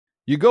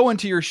You go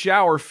into your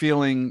shower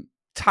feeling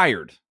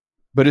tired,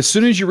 but as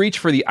soon as you reach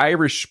for the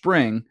Irish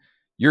Spring,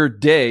 your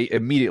day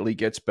immediately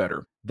gets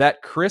better.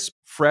 That crisp,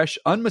 fresh,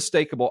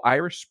 unmistakable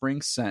Irish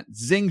Spring scent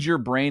zings your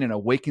brain and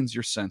awakens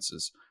your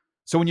senses.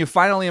 So when you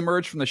finally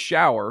emerge from the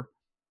shower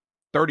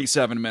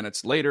 37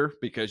 minutes later,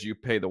 because you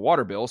pay the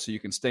water bill so you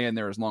can stay in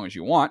there as long as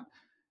you want,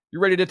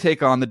 you're ready to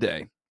take on the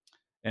day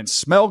and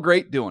smell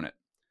great doing it.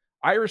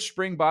 Irish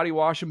Spring Body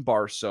Wash and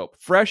Bar Soap.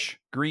 Fresh,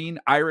 green,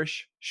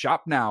 Irish.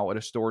 Shop now at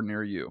a store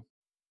near you.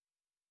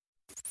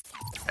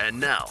 And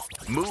now,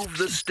 Move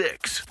the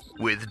Sticks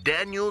with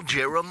Daniel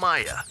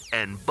Jeremiah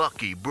and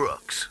Bucky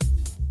Brooks.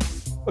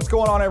 What's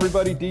going on,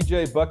 everybody?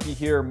 DJ Bucky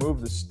here.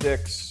 Move the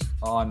Sticks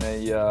on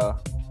a...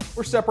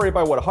 we're separated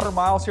by, 100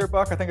 miles here,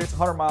 Buck? I think it's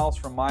 100 miles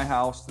from my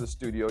house to the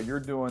studio.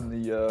 You're doing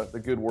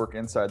the good work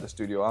inside the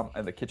studio. I'm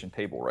at the kitchen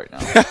table right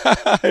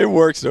now. It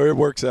works, though. It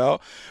works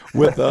out.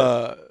 With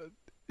the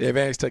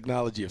advanced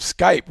technology of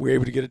Skype, we're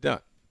able to get it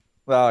done.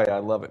 Oh, yeah, I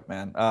love it,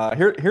 man.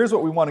 Here's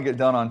what we want to get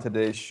done on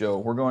today's show.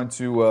 We're going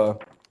to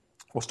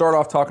we'll start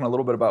off talking a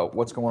little bit about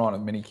what's going on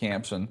in mini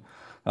camps and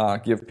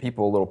give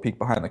people a little peek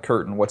behind the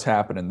curtain, what's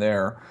happening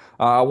there.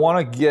 I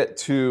want to get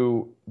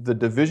to the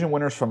division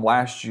winners from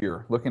last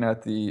year, looking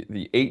at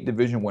the 8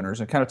 division winners,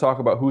 and kind of talk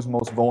about who's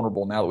most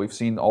vulnerable now that we've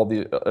seen all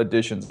the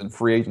additions in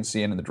free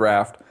agency and in the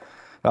draft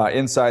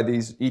inside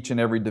each and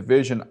every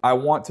division. I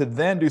want to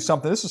then do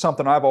something. This is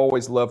something I've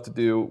always loved to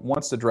do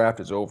once the draft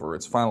is over.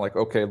 It's finally like,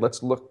 okay,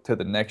 let's look to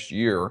the next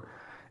year.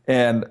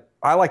 And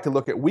I like to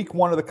look at week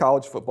 1 of the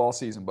college football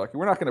season, Bucky.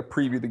 We're not going to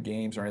preview the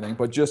games or anything,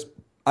 but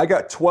I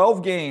got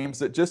 12 games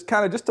that just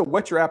to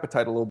whet your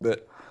appetite a little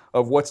bit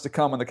of what's to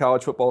come in the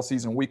college football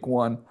season, week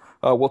 1.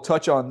 We'll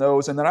touch on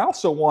those. And then I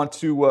also want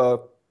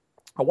to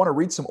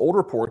read some old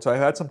reports. I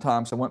had some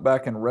time, so I went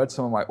back and read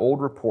some of my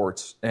old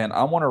reports, and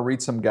I want to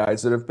read some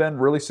guys that have been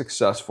really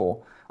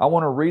successful. I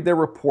want to read their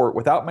report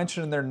without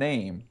mentioning their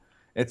name.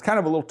 It's kind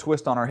of a little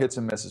twist on our hits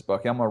and misses,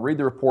 Bucky. I'm going to read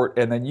the report,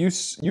 and then you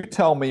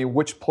tell me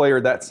which player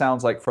that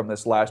sounds like from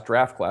this last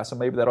draft class, and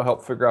maybe that'll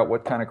help figure out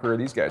what kind of career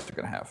these guys are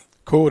going to have.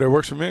 Cool, that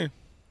works for me.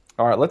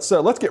 All right, let's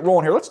get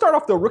rolling here. Let's start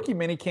off the rookie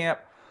minicamp.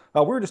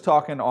 We were just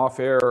talking off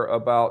air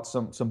about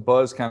some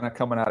buzz kind of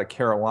coming out of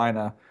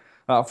Carolina.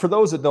 For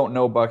those that don't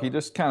know, Bucky,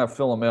 just kind of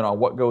fill them in on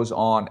what goes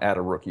on at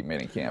a rookie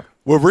minicamp.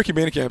 Well, rookie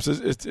minicamps,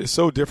 it's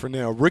so different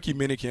now. Rookie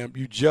minicamp,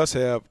 you just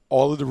have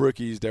all of the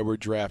rookies that were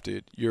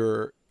drafted,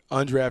 your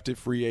undrafted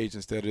free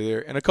agents that are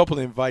there, and a couple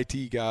of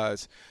invitee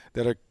guys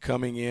that are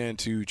coming in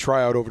to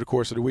try out over the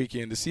course of the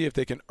weekend to see if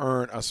they can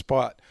earn a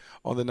spot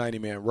on the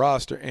 90-man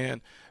roster.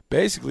 And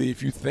basically,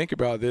 if you think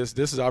about this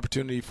is an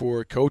opportunity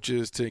for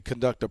coaches to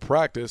conduct a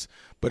practice,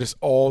 but it's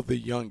all the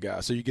young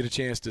guys. So you get a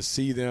chance to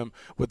see them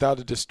without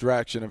the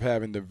distraction of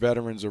having the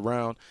veterans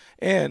around.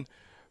 And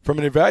from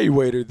an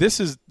evaluator, this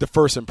is the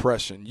first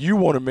impression. You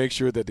want to make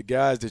sure that the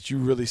guys that you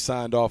really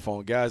signed off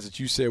on, guys that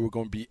you said were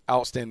going to be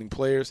outstanding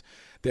players,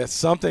 that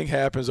something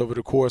happens over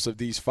the course of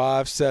these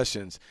 5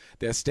 sessions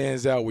that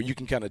stands out where you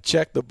can kind of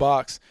check the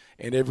box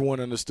and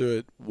everyone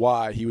understood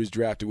why he was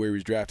drafted where he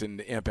was drafted and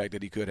the impact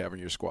that he could have on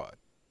your squad.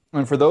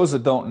 And for those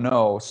that don't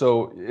know,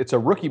 so it's a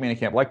rookie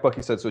minicamp, like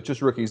Bucky said, so it's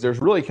just rookies. There's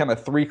really kind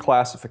of 3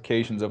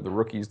 classifications of the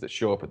rookies that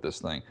show up at this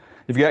thing.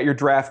 You've got your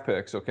draft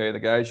picks, okay? The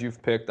guys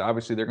you've picked,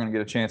 obviously they're going to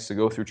get a chance to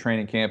go through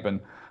training camp and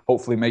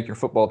hopefully make your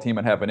football team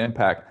and have an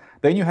impact.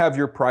 Then you have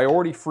your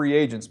priority free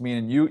agents,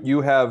 meaning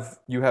you have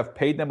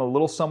paid them a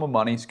little sum of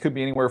money. It could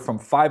be anywhere from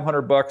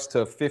 $500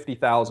 to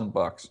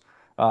 $50,000.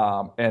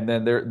 And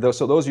then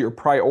so those are your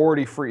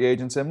priority free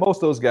agents. And most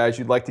of those guys,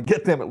 you'd like to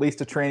get them at least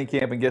to training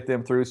camp and get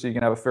them through so you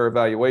can have a fair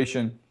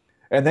evaluation.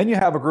 And then you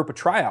have a group of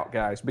tryout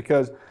guys,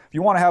 because if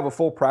you want to have a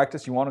full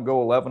practice, you want to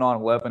go 11 on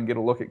 11, get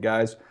a look at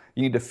guys,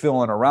 you need to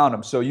fill in around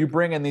them. So you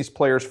bring in these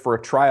players for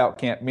a tryout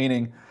camp,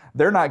 meaning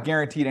they're not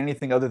guaranteed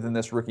anything other than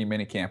this rookie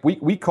minicamp.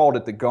 We called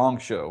it the Gong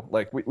Show.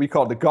 Like we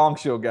called it the Gong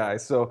Show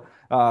guys. So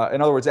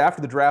in other words,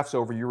 after the draft's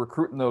over, you're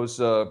recruiting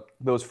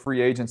those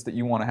free agents that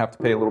you want to have to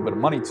pay a little bit of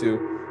money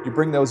to. You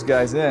bring those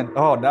guys in.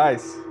 Oh,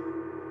 nice.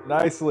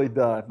 Nicely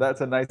done.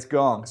 That's a nice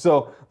gong.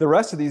 So the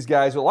rest of these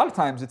guys, a lot of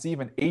times it's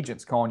even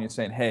agents calling you and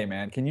saying, hey,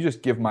 man, can you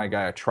just give my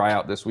guy a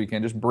tryout this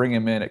weekend? Just bring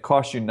him in. It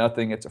costs you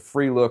nothing. It's a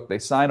free look. They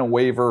sign a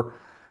waiver,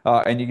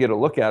 and you get a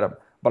look at him.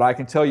 But I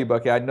can tell you,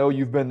 Bucky, I know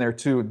you've been there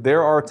too.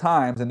 There are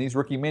times in these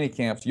rookie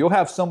minicamps, you'll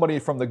have somebody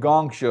from the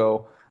Gong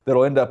Show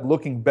that'll end up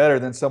looking better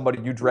than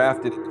somebody you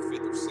drafted in the 5th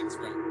or 6th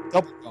round.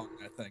 Double gong,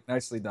 I think.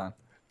 Nicely done.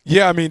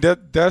 Yeah, I mean,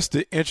 that's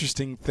the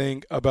interesting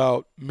thing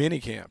about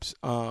minicamps.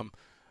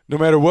 No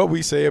matter what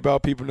we say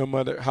about people, no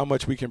matter how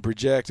much we can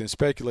project and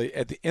speculate,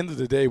 at the end of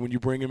the day, when you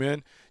bring them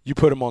in, you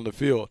put them on the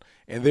field.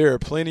 And there are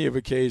plenty of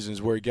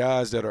occasions where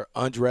guys that are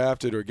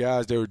undrafted or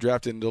guys that were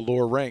drafted in the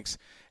lower ranks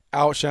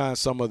outshine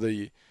some of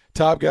the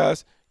top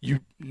guys. You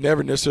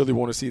never necessarily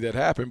want to see that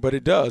happen, but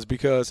it does,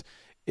 because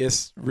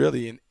it's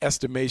really an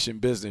estimation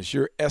business.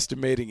 You're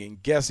estimating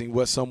and guessing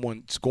what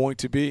someone's going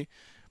to be,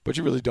 but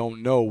you really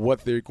don't know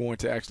what they're going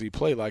to actually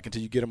play like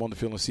until you get them on the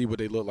field and see what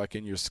they look like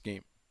in your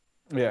scheme.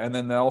 Yeah, and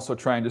then they also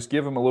try and just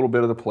give them a little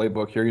bit of the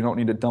playbook here. You don't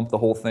need to dump the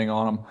whole thing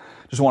on them.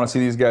 Just want to see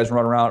these guys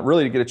run around,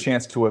 really to get a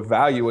chance to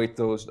evaluate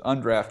those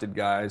undrafted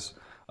guys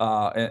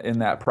in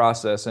that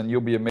process. And you'll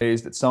be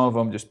amazed that some of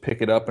them just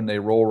pick it up and they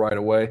roll right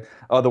away.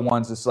 Other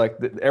ones, it's like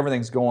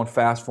everything's going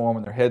fast for them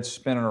and their head's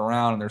spinning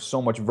around and there's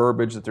so much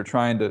verbiage that they're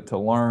trying to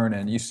learn.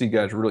 And you see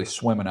guys really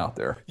swimming out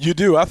there. You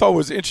do. I thought it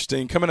was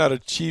interesting coming out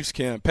of Chiefs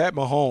camp, Pat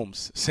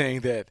Mahomes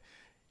saying that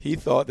he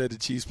thought that the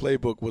Chiefs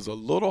playbook was a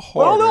little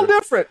harder. Well, a little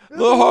different. A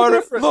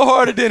little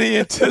harder than he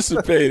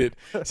anticipated.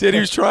 Said he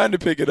was trying to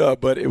pick it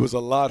up, but it was a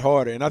lot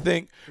harder. And I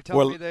think a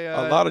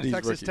lot of these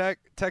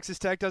Texas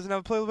Tech doesn't have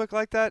a playbook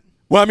like that?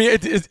 Well, I mean,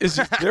 it's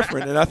just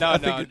different. And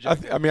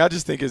I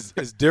just think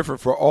it's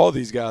different for all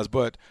these guys.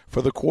 But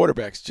for the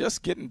quarterbacks,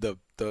 just getting the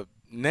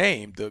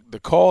name, the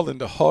call in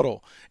the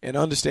huddle, and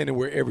understanding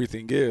where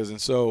everything is.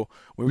 And so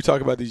when we talk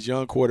about these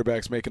young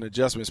quarterbacks making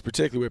adjustments,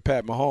 particularly with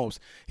Pat Mahomes,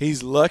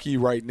 he's lucky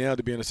right now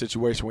to be in a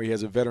situation where he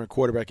has a veteran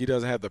quarterback. He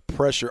doesn't have the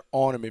pressure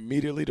on him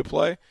immediately to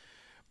play,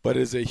 but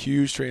it's a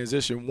huge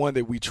transition, one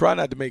that we try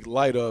not to make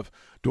light of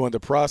during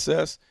the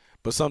process,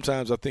 but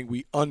sometimes I think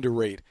we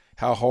underrate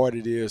how hard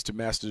it is to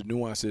master the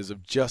nuances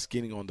of just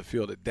getting on the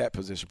field at that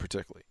position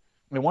particularly.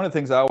 I mean, one of the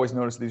things I always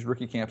notice at these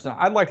rookie camps, now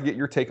I'd like to get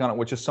your take on it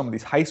with just some of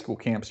these high school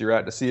camps you're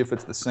at to see if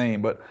it's the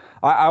same, but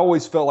I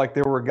always felt like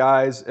there were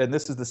guys, and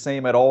this is the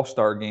same at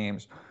all-star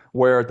games,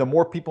 where the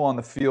more people on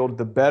the field,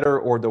 the better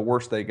or the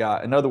worse they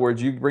got. In other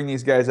words, you bring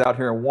these guys out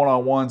here in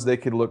one-on-ones, they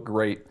could look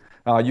great.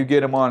 You get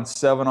them on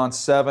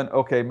 7-on-7,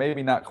 okay,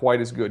 maybe not quite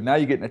as good. Now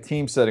you get in a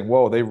team setting,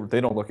 whoa, they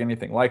don't look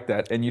anything like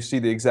that. And you see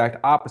the exact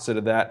opposite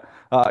of that.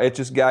 It's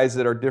just guys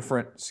that are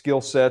different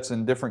skill sets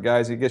and different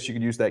guys. I guess you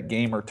could use that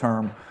gamer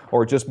term,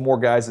 or just more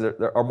guys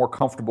that are more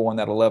comfortable in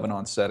that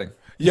 11-on setting.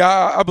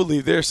 Yeah, I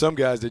believe there are some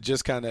guys that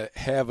just kind of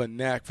have a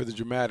knack for the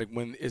dramatic.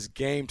 When it's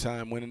game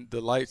time, when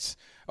the lights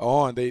are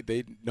on,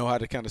 they know how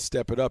to kind of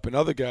step it up. And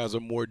other guys are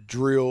more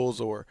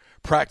drills or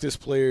practice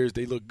players.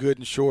 They look good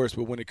in shorts,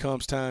 but when it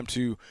comes time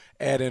to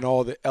add in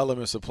all the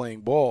elements of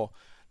playing ball,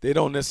 they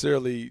don't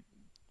necessarily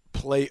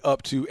play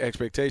up to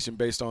expectation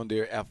based on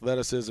their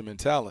athleticism and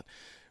talent.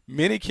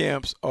 Mini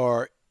camps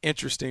are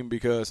interesting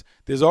because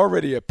there's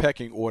already a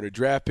pecking order.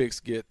 Draft picks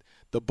get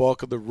the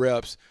bulk of the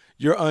reps.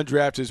 Your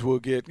undrafteds will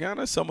get kind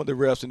of some of the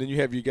reps, and then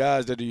you have your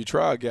guys that are your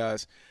trial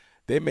guys.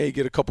 They may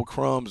get a couple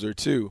crumbs or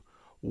two.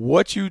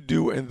 What you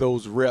do in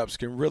those reps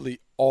can really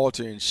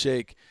alter and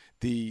shake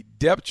the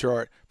depth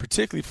chart,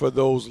 particularly for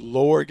those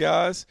lower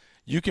guys.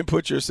 You can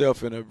put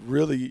yourself in a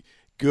really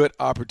good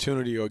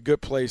opportunity or a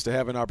good place to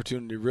have an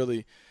opportunity to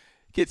really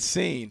get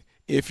seen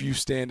if you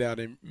stand out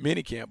in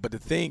minicamp. But the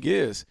thing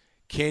is,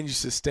 can you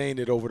sustain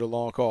it over the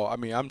long haul? I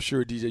mean, I'm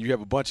sure, DJ, you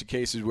have a bunch of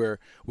cases where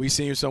we've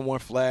seen someone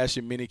flash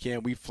in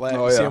minicamp. We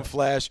see them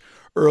flash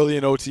early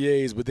in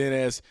OTAs, but then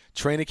as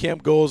training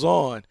camp goes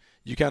on,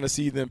 you kind of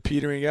see them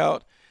petering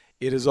out.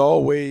 It is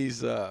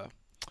always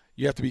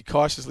you have to be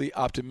cautiously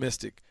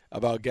optimistic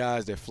about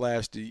guys that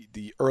flash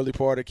the early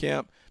part of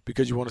camp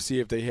because you want to see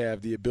if they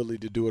have the ability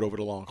to do it over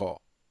the long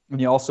haul. And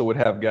you also would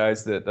have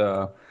guys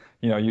that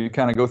you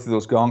kind of go through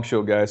those gong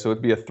show guys. So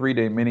it'd be a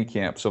 3-day mini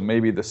camp. So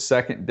maybe the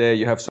second day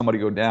you have somebody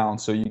go down.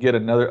 So you get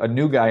a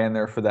new guy in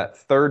there for that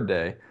third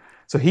day.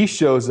 So he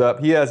shows up.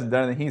 He hasn't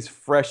done anything. He's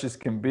fresh as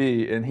can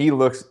be, and he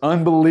looks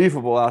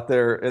unbelievable out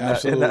there in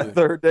that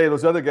third day.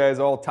 Those other guys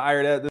are all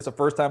tired. This is the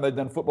first time they've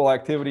done football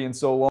activity in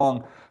so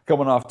long,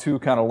 coming off 2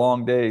 kind of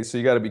long days. So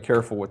you got to be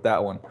careful with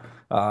that one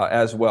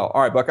as well.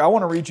 All right, Buck, I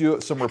want to read you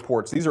some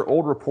reports. These are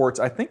old reports.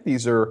 I think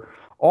these are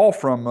all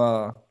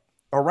from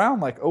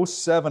around like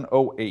 07,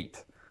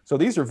 08. So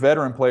these are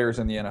veteran players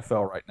in the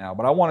NFL right now.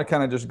 But I want to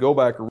kind of just go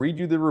back and read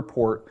you the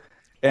report.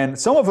 And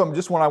some of them,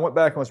 just when I went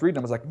back and was reading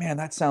them, I was like, man,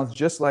 that sounds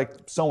just like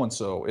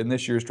so-and-so in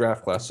this year's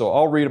draft class. So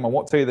I'll read them. I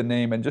won't tell you the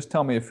name, and just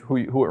tell me who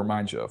it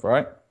reminds you of, all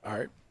right? All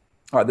right.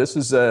 All right, this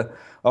is a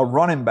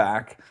running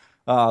back,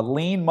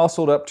 lean,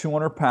 muscled up,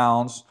 200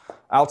 pounds,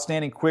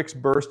 outstanding quicks,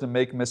 burst, and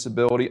make miss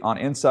ability. On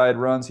inside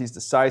runs, he's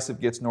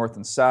decisive, gets north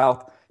and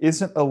south.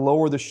 Isn't a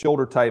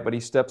lower-the-shoulder type, but he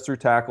steps through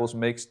tackles,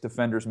 makes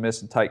defenders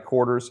miss in tight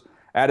quarters.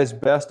 At his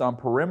best on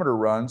perimeter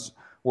runs,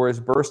 where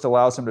his burst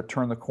allows him to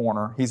turn the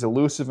corner. He's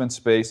elusive in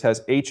space,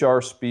 has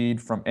HR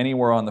speed from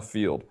anywhere on the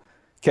field.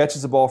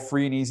 Catches the ball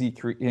free and easy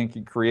and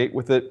can create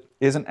with it.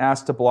 Isn't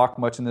asked to block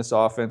much in this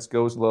offense,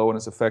 goes low and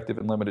is effective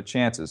in limited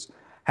chances.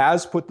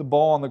 Has put the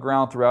ball on the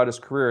ground throughout his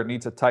career and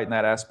needs to tighten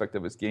that aspect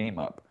of his game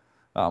up.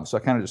 So I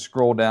kind of just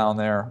scroll down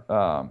there.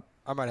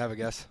 I might have a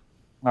guess.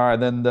 All right,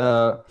 then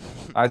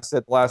I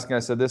said the last guy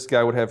said this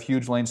guy would have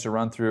huge lanes to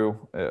run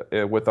through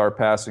with our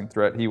passing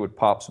threat. He would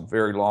pop some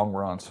very long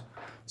runs.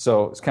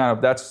 So it's kind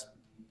of that's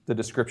the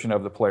description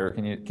of the player.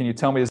 Can you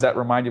tell me, does that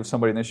remind you of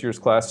somebody in this year's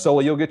class?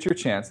 Sully, you'll get your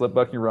chance. Let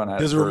Bucky run at it.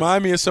 Does it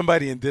remind me of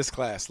somebody in this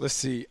class? Let's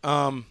see.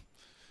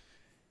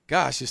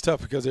 Gosh, it's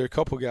tough because there are a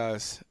couple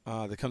guys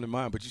that come to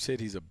mind, but you said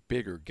he's a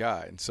bigger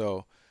guy, and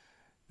so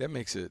that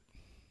makes it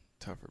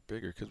tougher,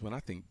 bigger, because when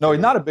I think no,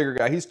 he's not a bigger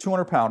guy. He's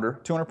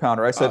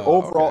 200-pounder. I said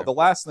overall, okay. The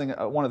last thing,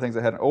 one of the things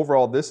I had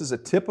overall, this is a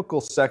typical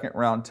second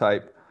round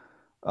type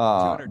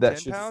that 210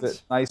 should pounds?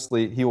 fit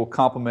nicely. He will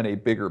complement a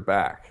bigger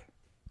back.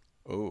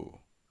 Oh,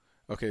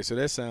 okay. So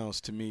that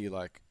sounds to me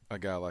like a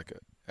guy like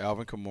a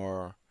Alvin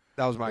Kamara,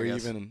 That was my or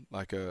guess. even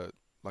like a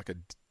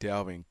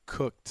Dalvin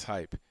Cook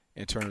type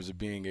in terms of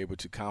being able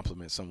to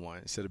complement someone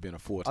instead of being a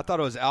full. I thought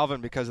it was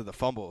Alvin because of the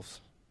fumbles.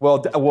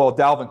 Well,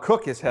 Dalvin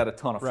Cook has had a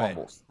ton of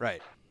fumbles.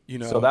 Right. You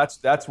know, So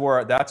that's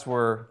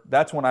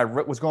when I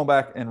was going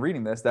back and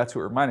reading this. That's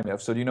what it reminded me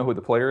of. So do you know who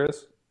the player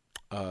is?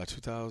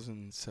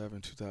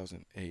 2007,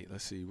 2008.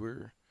 Let's see,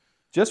 we're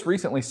Just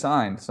recently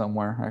signed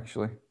somewhere,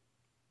 actually,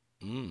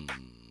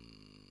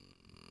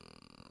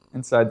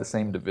 inside the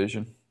same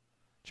division.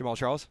 Jamal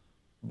Charles?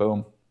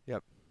 Boom.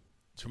 Yep.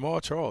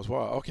 Jamal Charles.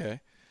 Wow. Okay,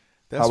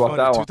 that's How about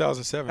funny. that one?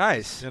 2007.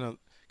 Nice. You know,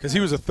 because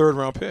he was a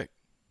third-round pick.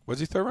 Was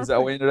he third-round? Is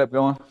that what he ended up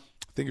going?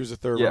 I think he was a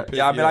third Yeah, round pick.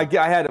 yeah. I mean,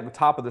 I had a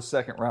top of the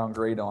second round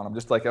grade on him.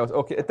 Just like I was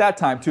okay at that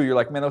time too. You're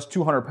like, man, those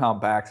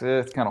 200-pound backs.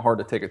 It's kind of hard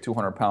to take a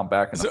 200-pound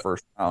back in the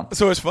first round.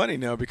 So it's funny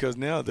now because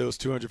now those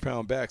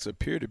 200-pound backs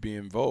appear to be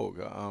in vogue.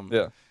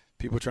 Yeah.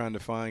 People trying to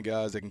find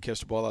guys that can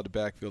catch the ball out of the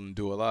backfield and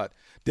do a lot.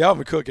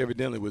 Dalvin Cook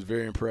evidently was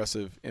very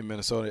impressive in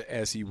Minnesota,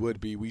 as he would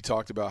be. We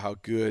talked about how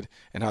good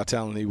and how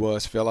talented he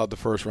was. Fell out the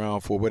first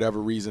round for whatever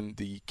reason,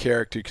 the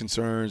character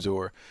concerns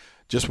or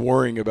just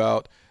worrying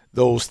about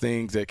those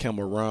things that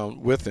come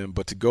around with him.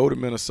 But to go to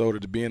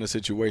Minnesota, to be in a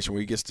situation where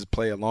he gets to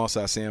play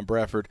alongside Sam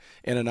Bradford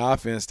in an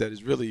offense that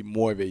is really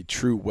more of a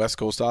true West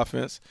Coast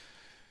offense,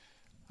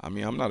 I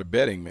mean, I'm not a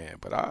betting man,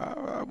 but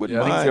I wouldn't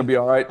I think mind. he's gonna be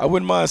all right. I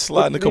wouldn't mind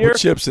sliding a Rookie of the couple year?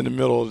 chips in the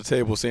middle of the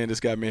table, saying this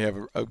guy may have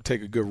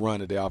take a good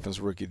run at the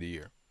offensive rookie of the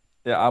year.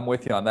 Yeah, I'm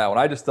with you on that one.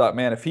 I just thought,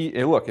 man, if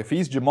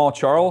he's Jamal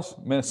Charles,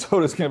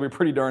 Minnesota's going to be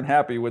pretty darn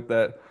happy with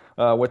that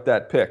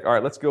pick. All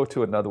right, let's go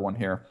to another one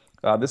here.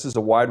 This is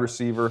a wide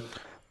receiver,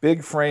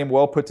 big frame,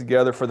 well put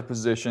together for the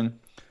position.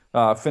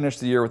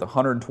 Finished the year with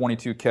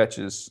 122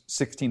 catches,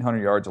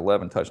 1,600 yards,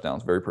 11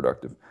 touchdowns. Very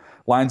productive.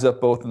 Lines up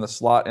both in the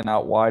slot and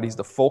out wide. He's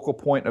the focal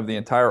point of the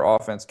entire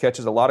offense.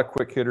 Catches a lot of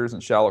quick hitters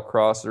and shallow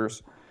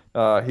crossers.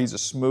 He's a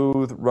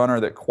smooth runner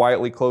that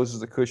quietly closes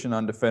the cushion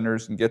on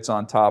defenders and gets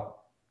on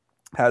top.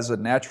 Has a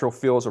natural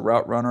feel as a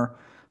route runner,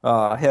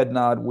 head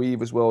nod,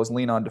 weave, as well as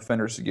lean on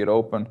defenders to get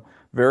open.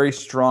 Very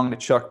strong to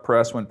chuck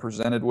press when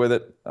presented with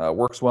it.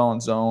 Works well in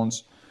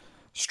zones.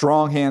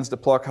 Strong hands to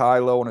pluck high,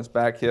 low on his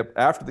back hip.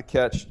 After the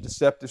catch,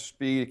 deceptive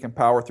speed. He can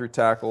power through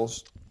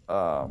tackles.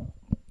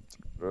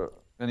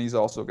 And he's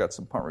also got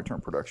some punt return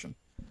production.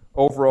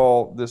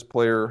 Overall, this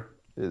player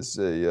is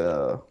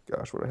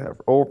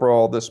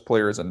Overall, this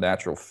player is a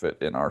natural fit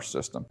in our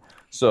system.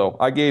 So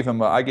I gave him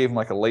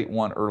like a late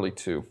 1, early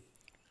 2.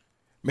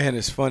 Man,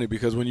 it's funny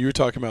because when you were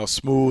talking about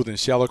smooth and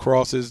shallow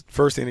crosses,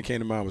 first thing that came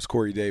to mind was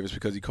Corey Davis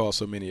because he called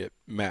so many at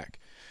Mac.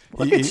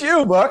 Look at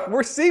you, Buck.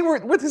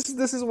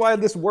 This is why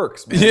this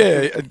works, man.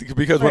 Yeah,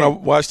 because when I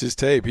watched his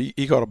tape,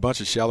 he caught a bunch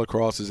of shallow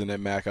crosses in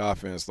that Mac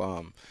offense.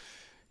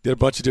 Did a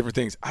bunch of different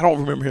things. I don't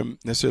remember him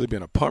necessarily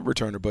being a punt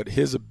returner, but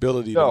his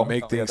ability to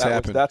make things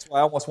happen. That's why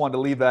I almost wanted to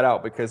leave that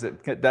out because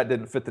that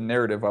didn't fit the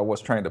narrative I was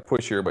trying to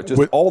push here. But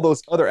just all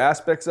those other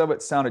aspects of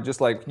it sounded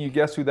just like, can you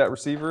guess who that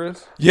receiver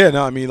is? Yeah,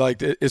 no, I mean,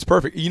 like, it's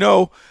perfect. You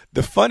know,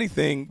 the funny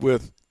thing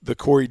with the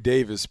Corey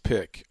Davis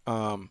pick,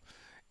 and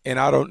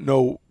I don't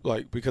know,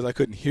 like, because I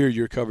couldn't hear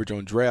your coverage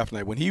on draft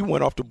night, when he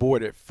went off the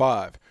board at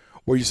 5,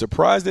 were you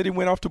surprised that he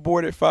went off the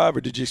board at 5,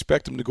 or did you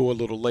expect him to go a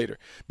little later?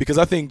 Because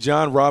I think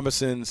John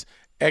Robinson's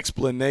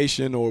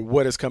explanation or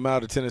what has come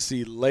out of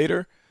Tennessee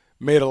later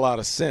made a lot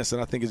of sense,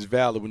 and I think it's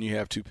valid when you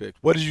have 2 picks.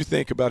 What did you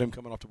think about him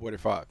coming off the board at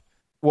 5?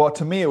 Well,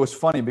 to me, it was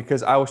funny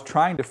because I was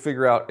trying to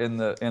figure out in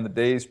the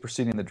days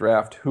preceding the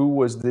draft who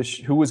was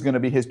going to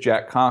be his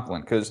Jack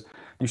Conklin, because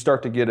you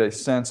start to get a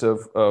sense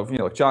of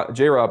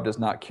J-Rob does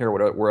not care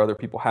where other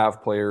people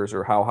have players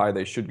or how high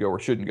they should go or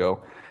shouldn't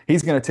go.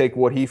 He's going to take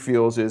what he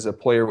feels is a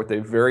player with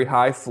a very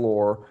high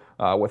floor,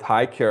 with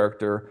high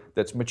character,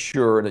 that's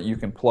mature, that you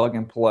can plug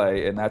and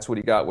play, and that's what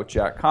he got with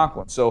Jack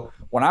Conklin. So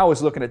when I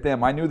was looking at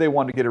them, I knew they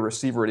wanted to get a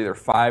receiver at either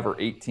 5 or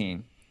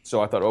 18.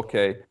 So I thought,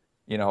 okay,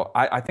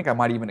 I think I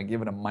might even have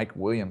given him Mike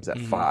Williams at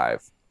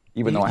 5,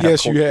 even though I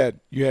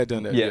you had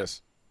done that. Yeah.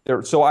 Yes.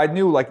 So I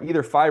knew like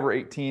either 5 or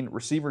 18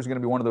 receiver is going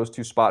to be one of those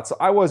 2 spots. So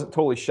I wasn't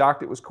totally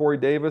shocked it was Corey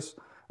Davis.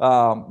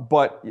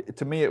 But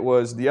to me, it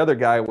was the other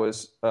guy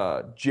was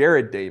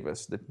Jared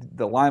Davis,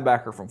 the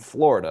linebacker from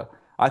Florida.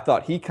 I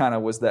thought he kind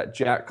of was that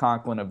Jack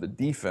Conklin of the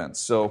defense.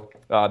 So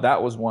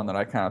that was one that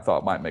I kind of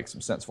thought might make some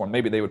sense for him.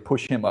 Maybe they would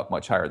push him up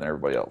much higher than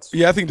everybody else.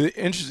 Yeah, I think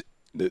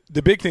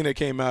the big thing that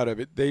came out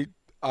of it, they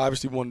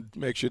obviously wanted to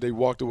make sure they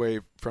walked away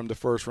from the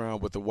first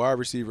round with a wide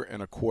receiver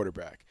and a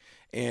quarterback.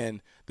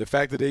 And the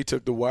fact that they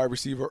took the wide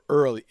receiver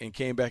early and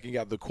came back and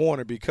got the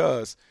corner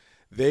because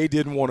they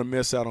didn't want to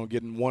miss out on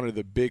getting one of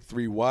the big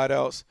 3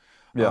 wideouts.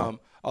 Yeah.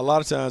 A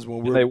lot of times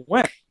when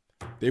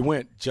they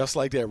went just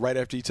like that right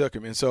after he took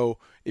him. And so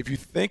if you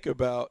think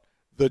about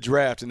the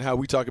draft and how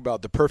we talk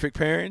about the perfect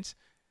pairings,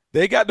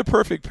 they got the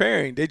perfect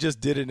pairing. They just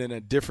did it in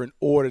a different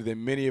order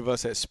than many of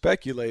us had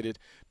speculated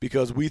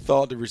because we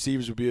thought the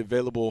receivers would be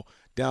available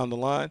down the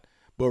line.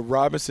 But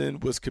Robinson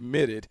was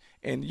committed.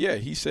 And, yeah,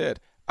 he said,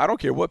 I don't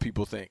care what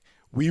people think.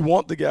 We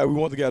want the guy. We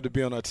want the guy to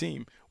be on our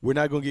team. We're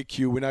not going to get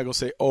Q. We're not going to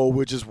say, oh,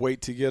 we'll just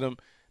wait to get him.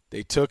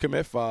 They took him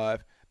at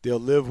 5. They'll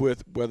live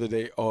with whether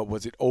they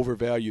was it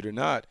overvalued or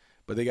not.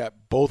 But they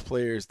got both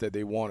players that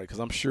they wanted, because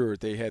I'm sure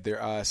they had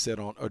their eyes set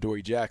on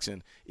Adoree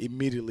Jackson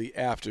immediately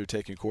after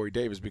taking Corey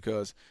Davis,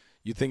 because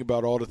you think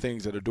about all the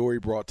things that Adoree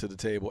brought to the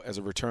table as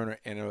a returner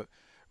and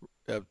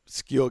a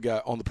skill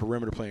guy on the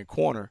perimeter playing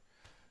corner.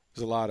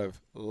 There's a lot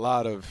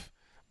of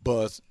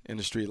buzz in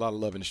the street, a lot of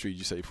love in the street,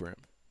 you say, for him.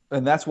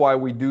 And that's why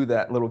we do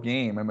that little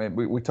game. I mean,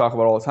 we talk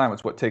about it all the time.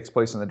 It's what takes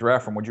place in the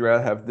draft room. Would you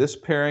rather have this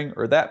pairing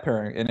or that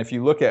pairing? And if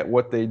you look at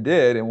what they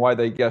did and why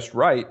they guessed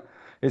right,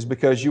 is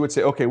because you would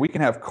say, okay, we can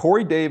have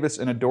Corey Davis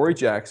and Adoree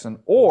Jackson,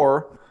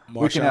 or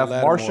we can have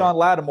Marshawn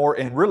Lattimore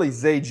and really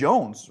Zay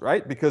Jones,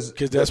 right? Because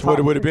that's what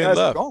it would have been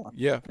left.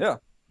 Yeah.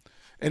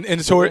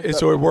 And so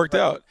it worked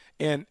out.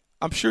 And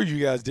I'm sure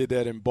you guys did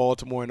that in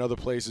Baltimore and other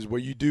places where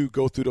you do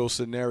go through those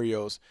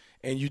scenarios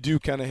and you do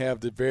kind of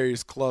have the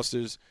various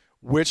clusters.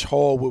 Which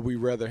hall would we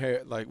rather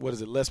have? Like, what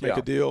is it? Let's make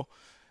a deal.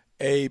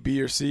 A, B,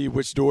 or C.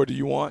 Which door do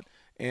you want?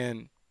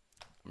 And,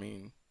 I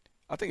mean,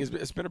 I think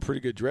it's been a pretty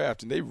good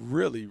draft, and they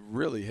really,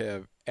 really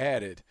have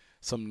added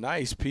some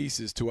nice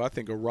pieces to, I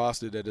think, a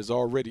roster that is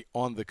already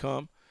on the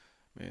come.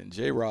 Man,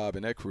 J-Rob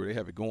and that crew, they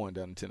have it going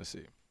down in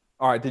Tennessee.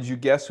 All right, did you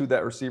guess who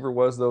that receiver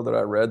was, though, that I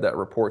read, that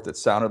report that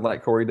sounded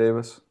like Corey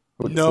Davis?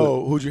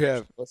 Who'd you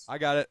have? I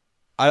got it.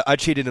 I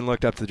cheated and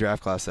looked up the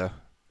draft class, though.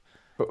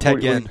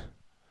 Ted Ginn.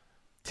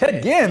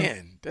 Ted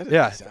Ginn? That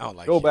doesn't sound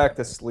like Go back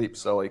to sleep,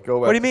 Sully. Go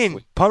back. What do you mean?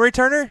 Sleep. Punt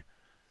returner?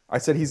 I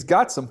said he's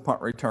got some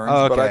punt returns,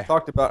 okay. But I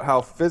talked about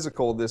how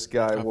physical this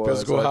guy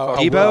was.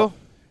 Debo?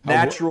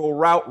 Natural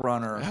route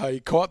runner. How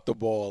he caught the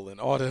ball and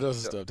all that other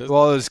stuff.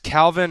 Well, it was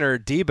Calvin or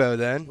Debo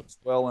then. Looks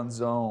well in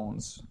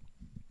zones.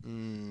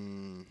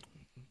 No.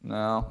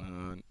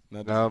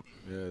 Nope.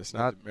 Yeah, it's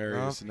not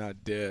Marius. It's not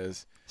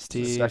Dez.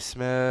 Steve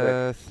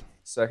Smith.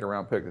 Second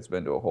round pick that's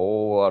been to a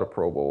whole lot of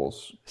Pro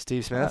Bowls.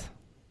 Steve Smith?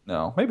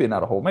 No, maybe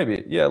not a whole.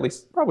 Maybe, yeah, at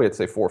least probably I'd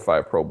say 4 or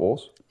 5 Pro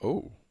Bowls.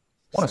 Oh.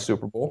 Won a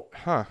Super Bowl.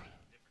 Huh.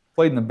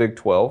 Played in the Big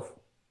 12.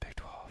 Big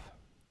 12.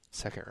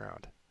 Second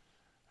round.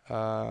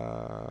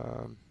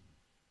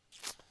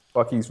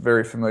 Bucky's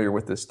very familiar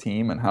with this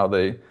team and how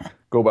they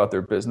go about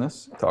their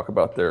business. Talk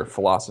about their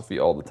philosophy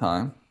all the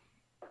time.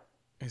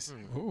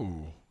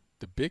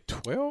 The Big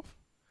 12?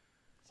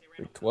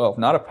 Big 12.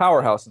 Not a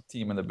powerhouse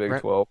team in the Big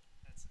 12.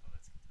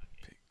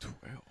 Big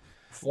 12.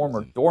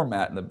 Former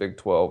doormat in the Big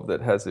 12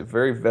 that has a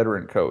very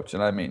veteran coach,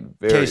 and I mean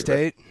very.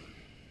 K-State.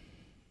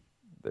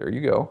 There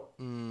you go.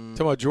 Talking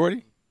about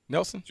Jordy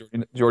Nelson?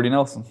 Jordy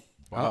Nelson.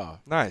 Wow.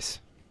 Nice.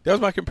 That was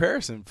my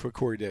comparison for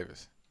Corey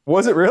Davis.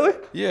 Was it really?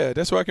 Yeah,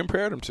 that's what I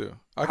compared him to.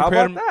 How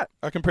about that?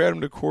 I compared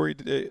him to Corey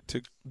Jordy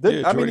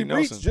Nelson.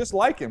 Reads just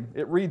like him.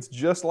 It reads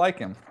just like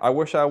him. I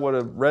wish I would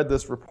have read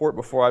this report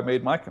before I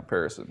made my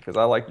comparison because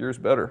I like yours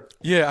better.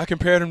 Yeah, I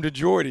compared him to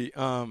Jordy.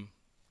 Man,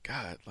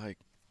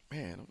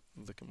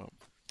 look him up.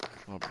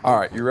 All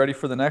right, you ready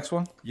for the next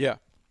one? Yeah.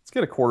 Let's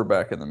get a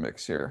quarterback in the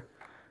mix here.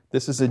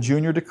 This is a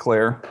junior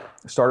declare,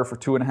 started for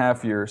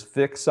 2.5 years,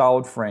 thick,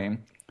 solid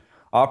frame,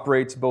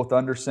 operates both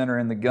under center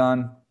and the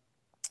gun,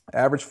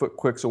 average foot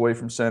quicks away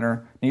from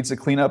center, needs to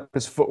clean up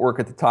his footwork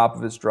at the top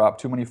of his drop,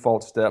 too many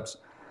false steps,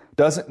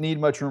 doesn't need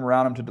much room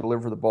around him to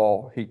deliver the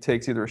ball. He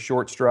takes either a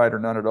short stride or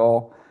none at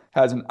all,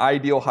 has an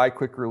ideal high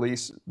quick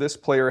release. This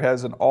player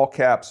has an all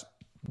caps,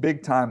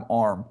 big time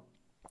arm.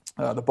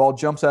 The ball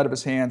jumps out of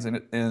his hands and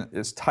it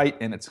is tight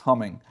and it's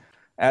humming.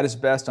 At his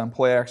best on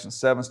play action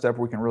 7-step,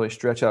 we can really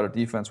stretch out a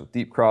defense with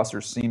deep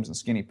crossers, seams, and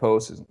skinny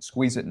posts, and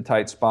squeeze it in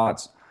tight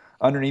spots.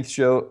 Underneath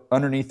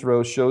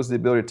throws shows the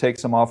ability to take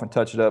some off and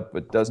touch it up,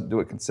 but doesn't do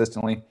it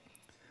consistently.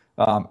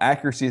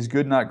 Accuracy is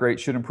good, not great.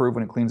 Should improve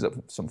when he cleans up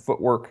some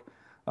footwork.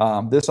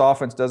 This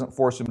offense doesn't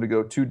force him to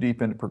go too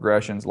deep into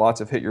progressions.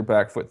 Lots of hit your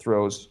back foot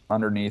throws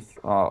underneath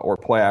or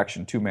play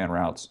action 2-man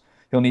routes.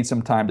 He'll need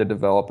some time to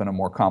develop in a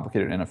more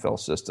complicated NFL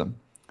system.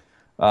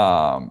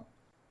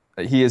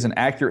 He is an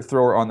accurate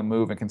thrower on the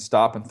move and can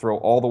stop and throw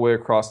all the way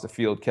across the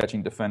field,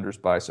 catching defenders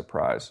by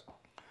surprise.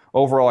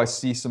 Overall, I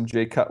see some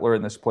Jay Cutler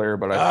in this player,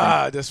 but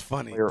I think that's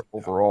funny.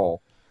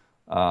 Overall,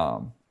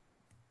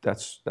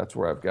 that's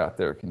where I've got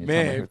there. Can you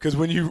tell me? Because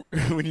when you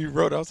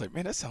wrote, I was like,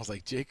 man, that sounds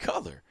like Jay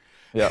Cutler.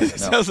 Yeah,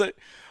 sounds like.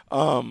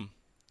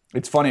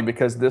 It's funny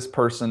because this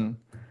person,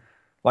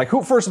 like,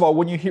 who? First of all,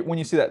 when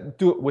you see that,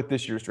 do it with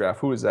this year's draft.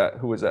 Who is that?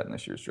 Who is that in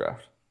this year's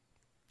draft?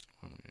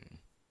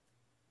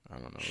 I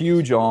don't know.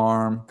 Huge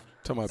arm.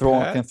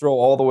 Can throw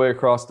all the way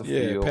across the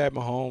field. Pat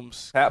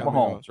Mahomes. Pat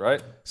Mahomes,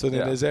 right? So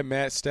then is that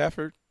Matt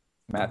Stafford?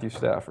 Matthew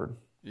Stafford.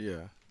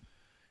 Yeah.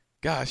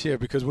 Gosh, yeah,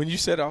 because when you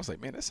said it, I was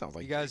like, man, that sounds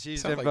like you guys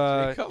used him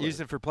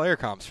for player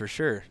comps for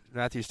sure.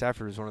 Matthew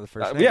Stafford was one of the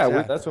first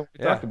names. That's what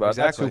we talked about.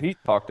 Exactly. That's who he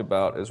talked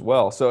about as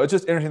well. So it's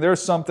just interesting.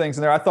 There's some things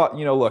in there. I thought,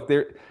 look,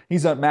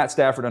 he's on Matt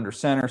Stafford under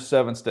center,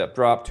 7-step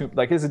drop,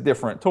 it's a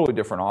totally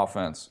different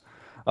offense.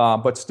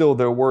 But still,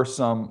 there were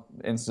some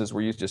instances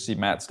where you just see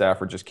Matt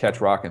Stafford just catch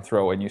rock and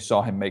throw, and you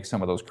saw him make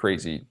some of those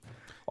crazy.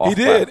 He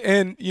did,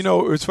 and it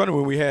was funny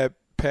when we had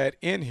Pat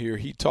in here,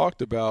 he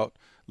talked about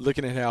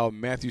looking at how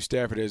Matthew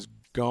Stafford has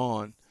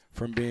gone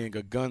from being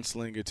a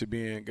gunslinger to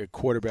being a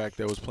quarterback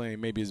that was playing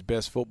maybe his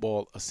best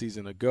football a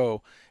season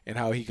ago, and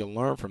how he can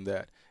learn from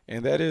that.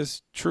 And that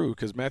is true,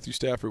 because Matthew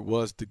Stafford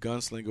was the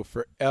gunslinger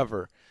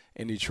forever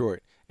in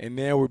Detroit. And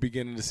now we're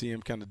beginning to see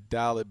him kind of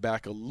dial it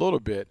back a little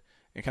bit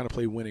and kind of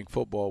play winning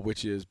football,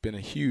 which has been a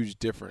huge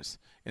difference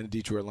in the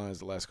Detroit Lions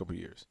the last couple of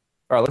years.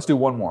 All right, let's do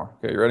one more.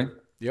 Okay, you ready?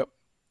 Yep.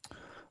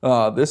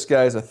 This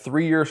guy's a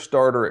 3-year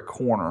starter at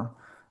corner.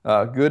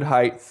 Good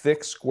height,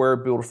 thick, square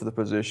build for the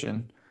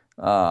position.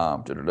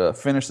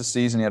 Finished the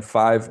season, he had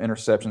 5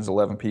 interceptions,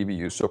 11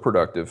 PBUs, so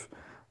productive.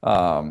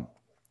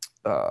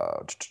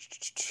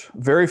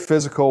 Very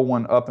physical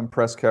when up in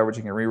press coverage.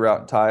 He can reroute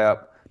and tie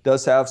up.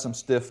 Does have some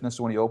stiffness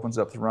when he opens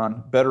up the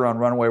run. Better on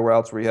runaway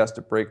routes where he has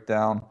to break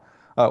down.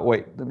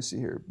 Let me see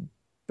here.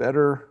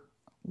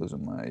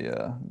 Losing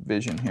my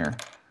vision here.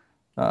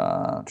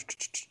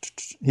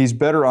 He's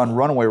better on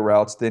runaway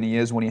routes than he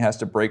is when he has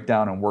to break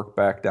down and work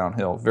back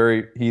downhill.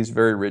 He's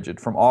very rigid.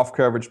 From off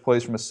coverage,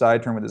 plays from a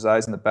side turn with his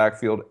eyes in the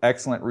backfield.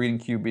 Excellent reading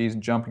QBs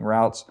and jumping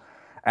routes.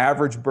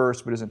 Average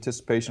burst, but his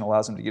anticipation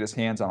allows him to get his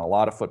hands on a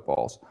lot of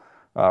footballs.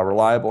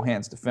 Reliable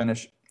hands to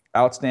finish.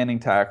 Outstanding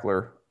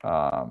tackler.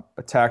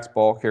 Attacks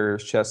ball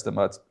carriers, chests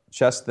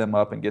them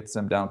up, and gets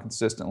them down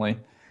consistently.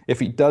 If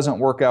he doesn't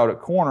work out at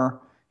corner,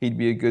 he'd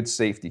be a good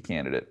safety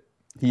candidate.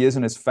 He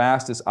isn't as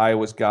fast as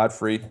Iowa's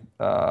Godfrey,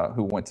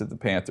 who went to the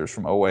Panthers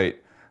from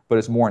 2008, but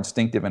is more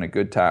instinctive and a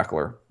good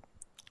tackler.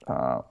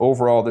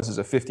 Overall, this is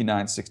a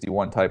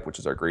 59-61 type, which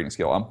is our grading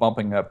scale. I'm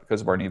bumping up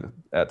because of our need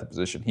at the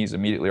position. He's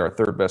immediately our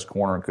 3rd best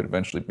corner and could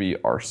eventually be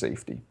our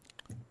safety.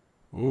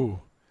 Ooh.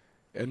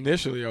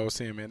 Initially, I was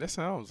saying, man, that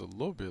sounds a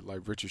little bit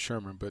like Richard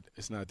Sherman, but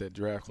it's not that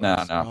draft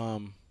class.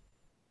 No.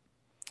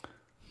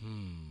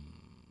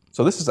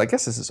 So this is, I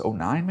guess this is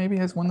 2009 maybe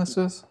is when this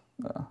is?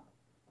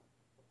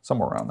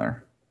 Somewhere around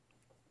there.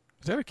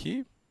 Is that a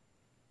key?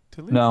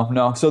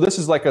 No. So this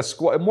is like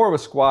more of a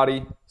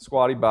squatty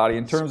body.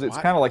 In terms, it's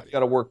kind of like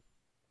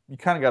you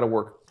kind of got to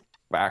work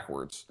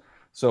backwards.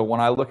 So when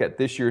I look at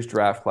this year's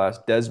draft class,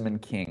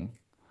 Desmond King.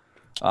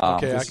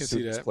 Okay, I can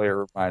see that. This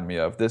player remind me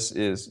of. This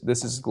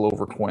is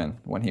Glover Quinn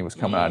when he was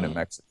coming out of New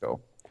Mexico.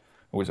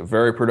 He was a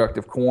very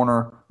productive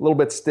corner, a little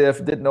bit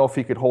stiff, didn't know if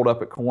he could hold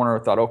up at corner.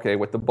 Thought, okay,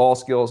 with the ball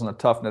skills and the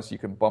toughness, you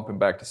can bump him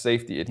back to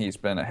safety, and he's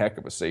been a heck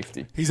of a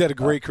safety. He's had a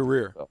great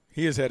career.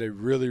 He has had a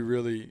really,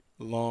 really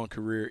long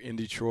career in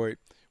Detroit.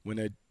 When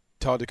they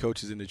talk to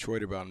coaches in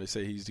Detroit about him, they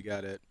say he's the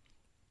guy that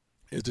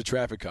is the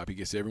traffic cop. He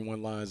gets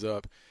everyone lines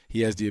up.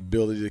 He has the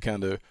ability to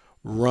kind of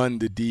run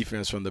the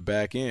defense from the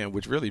back end,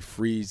 which really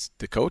frees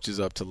the coaches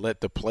up to let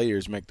the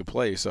players make the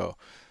play. So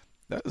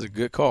that was a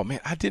good call.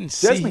 Man, I didn't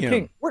see Desmond him.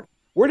 King,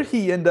 where did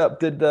he end up?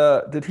 Did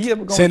he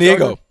ever go? San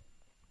Diego.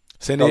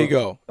 San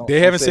Diego. They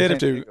haven't said if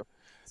they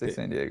say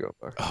San Diego.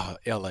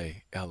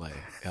 L.A.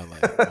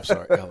 I'm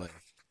sorry, L.A.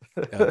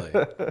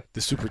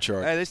 The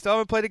Supercharged. Hey, they still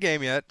haven't played a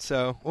game yet,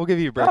 so we'll give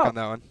you a break on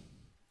that one.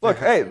 Look,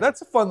 hey,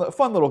 that's a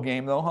fun little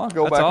game though, huh?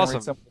 Go That's back awesome. and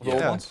read some of the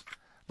old ones.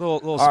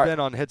 Little spin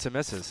on hits and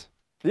misses.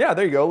 Yeah,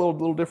 there you go. A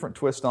little different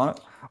twist on it.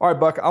 All right,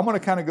 Buck, I'm going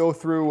to kind of go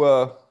through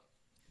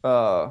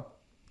I'm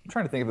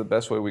trying to think of the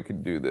best way we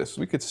could do this.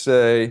 We could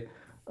say,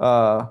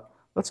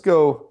 let's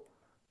go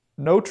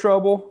no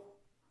trouble,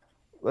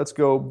 let's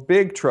go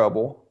big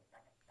trouble,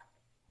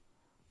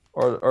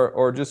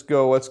 or just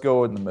let's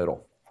go in the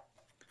middle.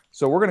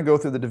 So we're going to go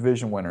through the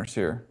division winners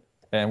here,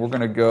 and we're going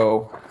to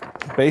go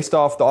based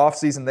off the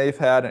offseason they've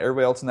had and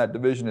everybody else in that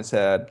division has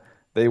had.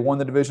 They won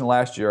the division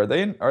last year. Are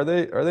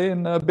they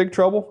in big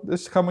trouble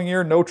this coming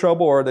year? No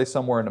trouble, or are they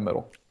somewhere in the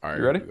middle? All right,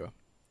 you ready? Here we go.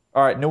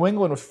 All right. New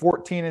England was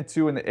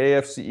 14-2 in the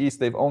AFC East.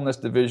 They've owned this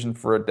division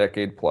for a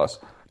decade plus.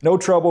 No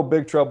trouble,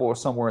 big trouble, or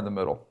somewhere in the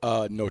middle.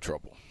 No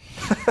trouble.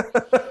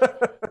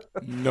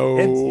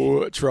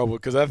 No trouble,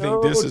 because I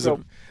think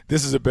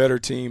this is a better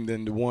team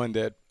than the one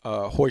that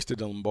hoisted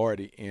the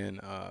Lombardi in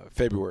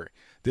February.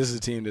 This is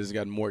a team that's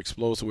gotten more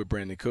explosive with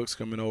Brandon Cooks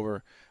coming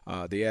over.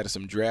 They added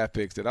some draft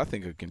picks that I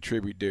think could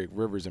contribute. Derek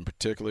Rivers in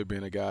particular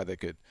being a guy that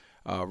could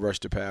rush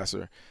the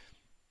passer.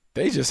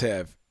 They just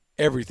have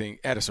everything.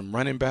 Added some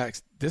running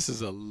backs. This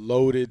is a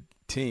loaded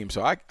team.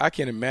 So I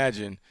can't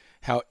imagine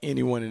how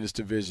anyone in this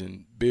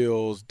division,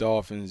 Bills,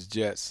 Dolphins,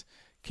 Jets,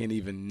 can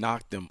even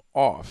knock them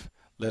off,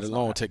 let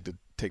alone take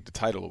the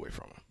title away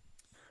from them.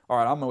 All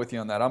right, I'm with you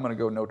on that. I'm going to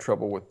go no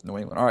trouble with New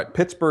England. All right,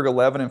 Pittsburgh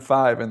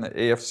 11-5 in the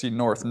AFC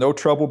North. No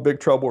trouble, big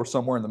trouble, or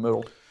somewhere in the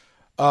middle?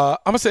 I'm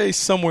going to say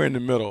somewhere in the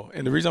middle.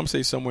 And the reason I'm going to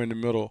say somewhere in the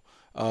middle,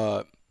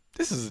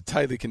 this is a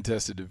tightly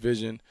contested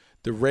division.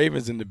 The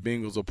Ravens and the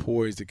Bengals are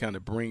poised to kind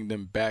of bring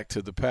them back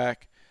to the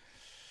pack.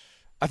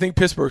 I think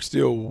Pittsburgh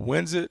still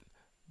wins it,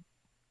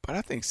 but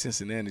I think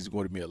Cincinnati is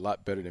going to be a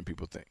lot better than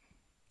people think.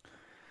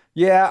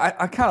 Yeah,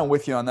 I'm kind of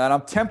with you on that.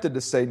 I'm tempted to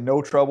say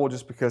no trouble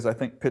just because I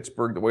think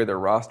Pittsburgh, the way their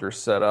roster is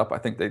set up, I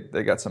think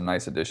they got some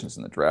nice additions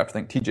in the draft. I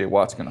think T.J.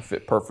 Watt's going to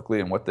fit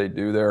perfectly in what they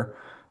do there.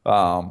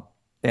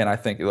 And I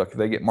think, look, if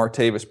they get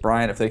Martavis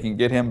Bryant, if they can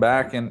get him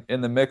back in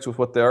the mix with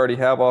what they already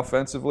have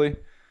offensively,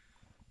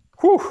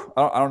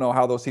 I don't know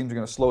how those teams are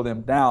going to slow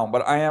them down,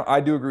 but I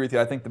do agree with you.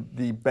 I think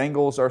the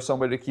Bengals are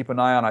somebody to keep an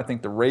eye on. I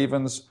think the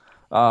Ravens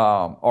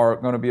are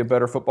going to be a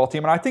better football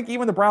team, and I think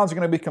even the Browns are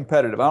going to be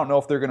competitive. I don't know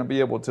if they're going to be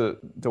able to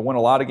win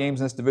a lot of games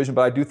in this division,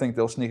 but I do think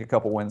they'll sneak a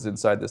couple wins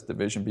inside this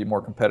division, be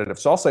more competitive.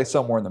 So I'll say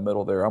somewhere in the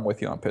middle there. I'm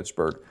with you on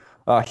Pittsburgh.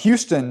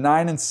 Houston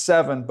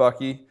 9-7,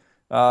 Bucky.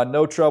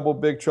 No trouble,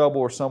 big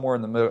trouble, or somewhere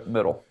in the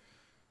middle.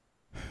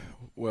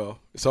 Well,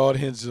 it's all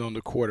hinges on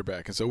the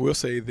quarterback, and so we'll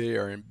say they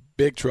are in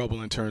big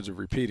trouble in terms of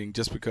repeating,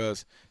 just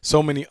because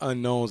so many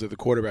unknowns at the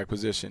quarterback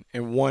position.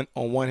 And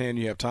on one hand,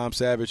 you have Tom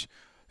Savage,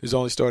 who's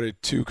only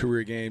started 2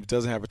 career games,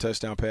 doesn't have a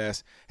touchdown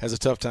pass, has a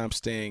tough time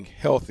staying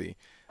healthy.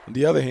 On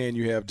the other hand,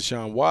 you have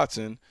Deshaun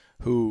Watson,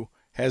 who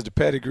has the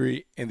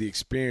pedigree and the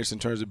experience in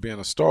terms of being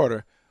a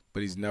starter,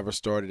 but he's never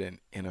started an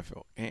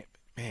NFL game.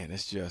 Man,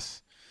 it's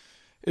just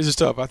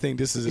tough. I think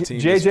this is a team.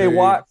 J.J.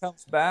 Watt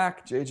comes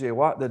back. J.J.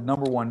 Watt, the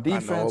number one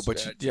defense. I know,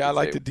 but I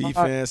like the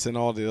defense and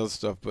all the other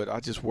stuff, but I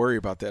just worry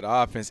about that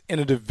offense in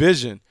a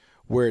division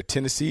where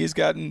Tennessee has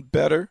gotten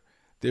better.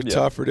 They're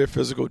tougher. They're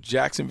physical.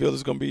 Jacksonville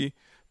is going to be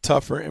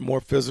tougher and more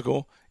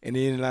physical, in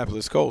the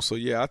Indianapolis Colts. So,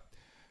 yeah,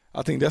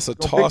 I think that's a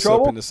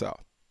toss-up in the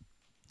South.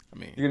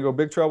 You're going to go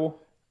big trouble?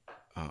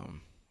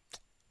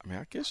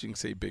 I guess you can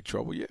say big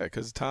trouble, yeah,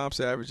 because Tom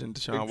Savage and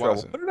Deshaun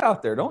Watson. Put it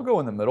out there. Don't go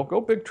in the middle.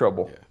 Go big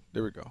trouble. Yeah,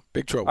 there we go.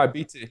 Big trouble. All right,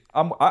 BT.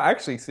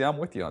 I'm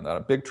with you on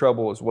that. Big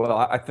trouble as well.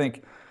 I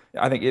think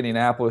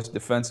Indianapolis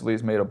defensively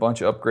has made a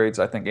bunch of upgrades.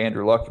 I think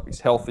Andrew Luck, if he's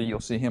healthy,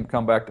 you'll see him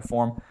come back to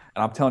form.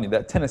 And I'm telling you,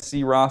 that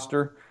Tennessee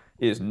roster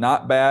is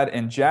not bad.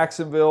 And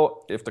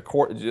Jacksonville, it's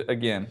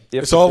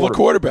all the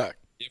quarterback.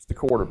 If the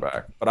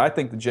quarterback. But I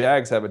think the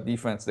Jags have a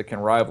defense that can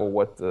rival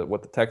what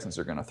the Texans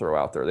are going to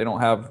throw out there. They don't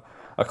have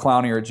a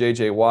Clowney or a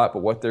J.J. Watt,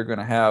 but what they're going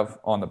to have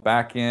on the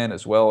back end,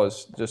 as well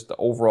as just the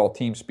overall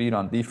team speed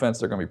on defense,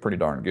 they're going to be pretty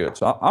darn good.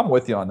 So I'm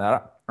with you on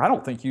that. I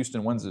don't think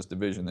Houston wins this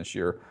division this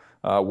year.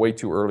 Way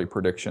too early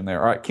prediction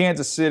there. All right,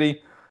 Kansas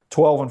City,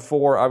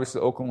 12-4.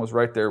 Obviously, Oakland was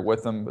right there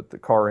with them with the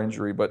Carr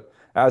injury, but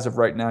as of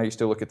right now, you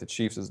still look at the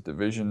Chiefs as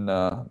division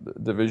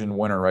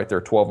winner right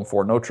there,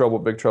 12-4. No trouble,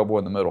 big trouble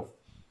in the middle.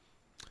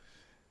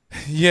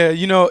 Yeah,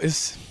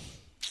 it's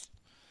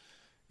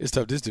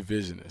tough. This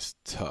division is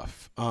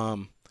tough.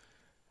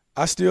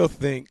 I still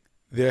think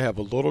they have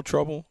a little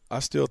trouble. I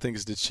still think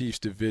it's the Chiefs'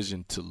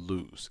 division to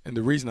lose. And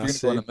the reason I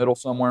say in the middle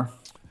somewhere,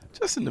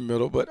 just in the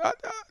middle. But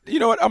you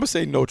know what? I'm gonna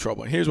say no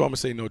trouble. And here's why I'm gonna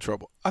say no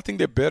trouble. I think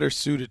they're better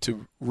suited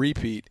to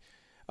repeat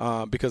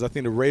because I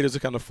think the Raiders are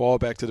kind of fall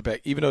back to the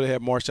back. Even though they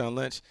have Marshawn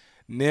Lynch,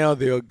 now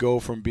they'll go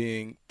from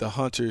being the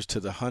hunters to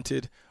the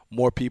hunted.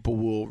 More people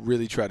will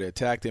really try to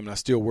attack them, and I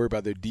still worry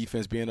about their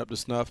defense being up to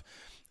snuff.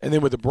 And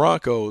then with the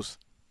Broncos,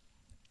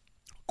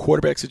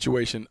 quarterback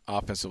situation,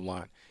 offensive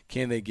line.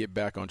 Can they get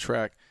back on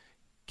track?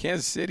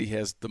 Kansas City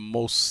has the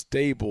most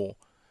stable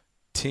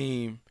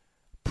team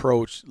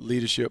approach,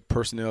 leadership,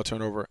 personnel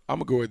turnover. I'm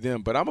going to go with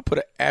them, but I'm going to put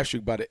an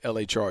asterisk by the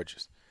L.A.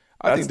 Chargers.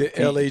 I think the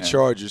L.A.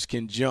 Chargers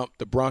can jump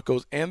the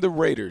Broncos and the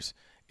Raiders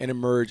and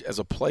emerge as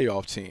a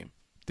playoff team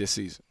this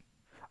season.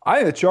 I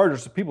think the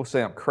Chargers, people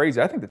say I'm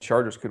crazy. I think the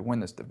Chargers could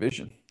win this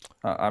division.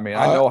 I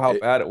know how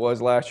bad it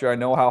was last year. I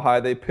know how high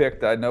they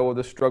picked. I know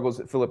the struggles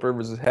that Phillip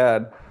Rivers has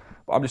had.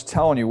 I'm just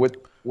telling you, with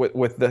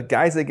the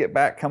guys that get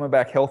back, coming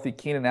back healthy,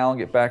 Keenan Allen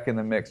get back in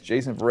the mix,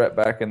 Jason Verrett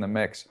back in the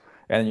mix,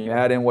 and you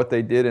add in what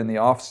they did in the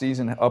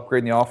offseason,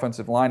 upgrading the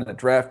offensive line in the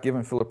draft,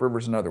 giving Phillip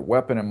Rivers another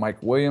weapon and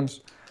Mike Williams.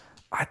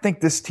 I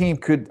think this team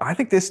could. I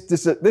think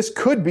this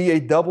could be a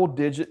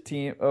double-digit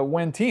team,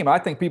 win team. I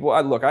think people.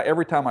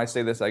 Every time I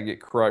say this, I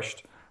get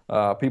crushed.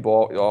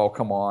 People,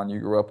 come on, you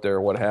grew up there,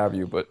 what have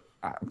you. But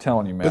I'm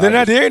telling you, man. But they're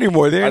not there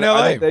anymore. They're in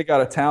LA. They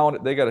got a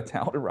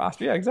talented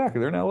roster. Yeah, exactly.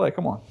 They're in LA.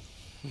 Come on.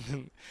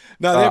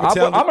 No, they have a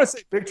talented. I'm going to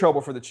say big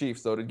trouble for the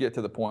Chiefs, though, to get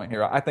to the point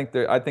here. I think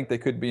they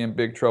could be in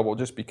big trouble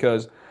just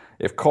because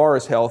if Carr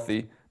is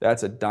healthy,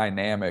 that's a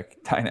dynamic.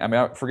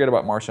 Forget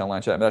about Marshawn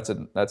Lynch. That's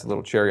a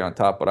little cherry on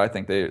top, but I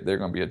think they're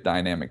going to be a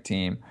dynamic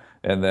team.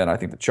 And then I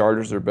think the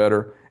Chargers are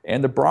better.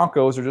 And the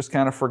Broncos are just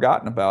kind of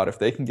forgotten about. If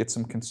they can get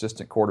some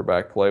consistent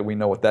quarterback play, we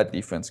know what that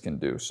defense can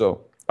do.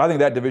 So I think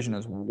that division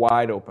is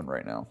wide open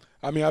right now.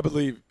 I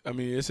believe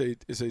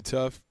it's a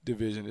tough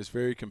division. It's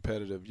very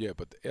competitive, yeah,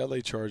 but the LA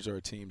Chargers are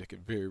a team that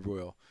could very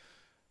well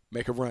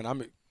make a run.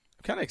 I'm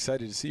kind of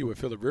excited to see what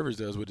Phillip Rivers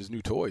does with his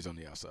new toys on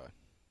the outside.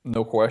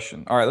 No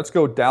question. All right, let's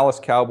go Dallas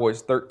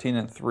Cowboys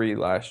 13-3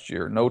 last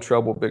year. No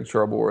trouble, big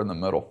trouble, or in the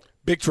middle?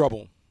 Big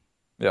trouble.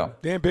 Yeah.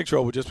 They're in big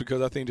trouble just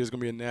because I think there's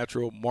going to be a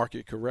natural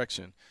market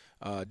correction.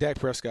 Dak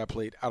Prescott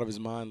played out of his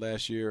mind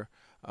last year.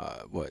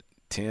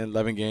 10,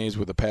 11 games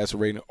with a passer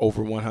rating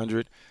over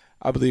 100.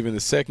 I believe in the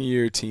second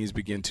year, teams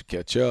begin to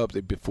catch up.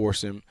 They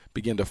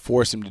begin to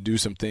force him to do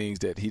some things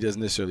that he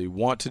doesn't necessarily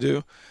want to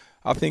do.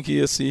 I think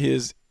he'll see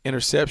his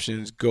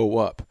interceptions go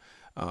up.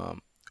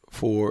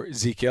 For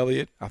Zeke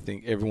Elliott, I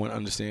think everyone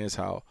understands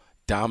how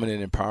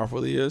dominant and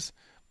powerful he is,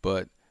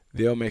 but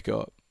they'll make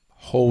a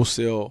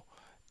wholesale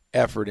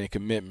effort and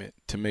commitment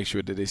to make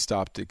sure that they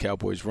stop the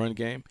Cowboys' run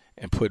game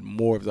and put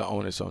more of the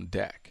onus on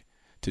Dak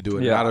to do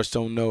it. Yeah. And I just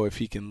don't know if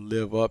he can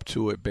live up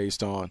to it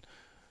based on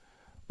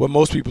what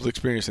most people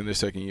experience in their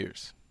second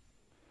years.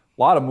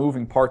 A lot of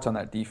moving parts on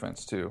that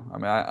defense too. I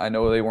mean, I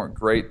know they weren't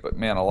great, but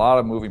man, a lot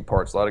of moving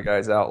parts. A lot of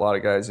guys out, a lot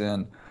of guys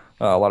in,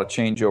 a lot of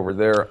changeover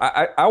there.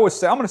 I would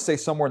say I'm going to say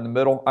somewhere in the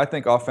middle. I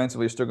think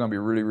offensively, it's still going to be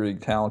really, really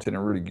talented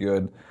and really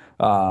good.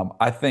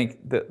 I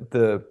think that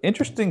the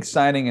interesting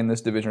signing in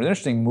this division, or the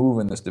interesting move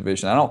in this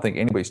division, I don't think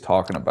anybody's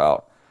talking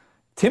about.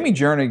 Timmy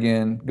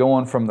Jernigan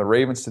going from the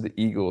Ravens to the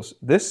Eagles.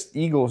 This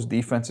Eagles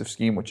defensive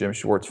scheme with Jim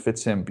Schwartz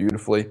fits him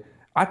beautifully.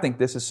 I think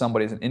this is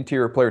somebody as an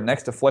interior player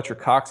next to Fletcher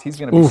Cox. He's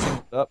going to be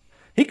synced up.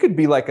 He could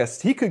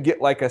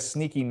get like a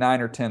sneaky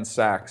 9 or 10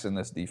 sacks in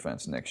this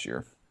defense next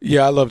year.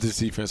 Yeah, I love this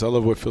defense. I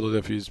love what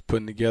Philadelphia is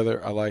putting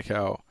together. I like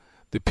how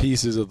the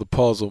pieces of the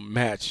puzzle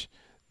match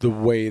the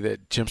way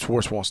that Jim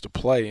Schwartz wants to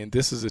play. And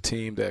this is a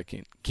team that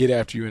can get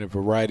after you in a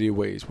variety of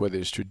ways, whether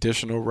it's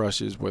traditional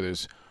rushes, whether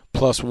it's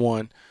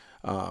 +1.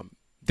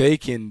 They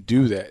can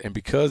do that. And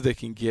because they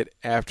can get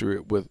after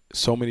it with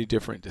so many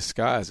different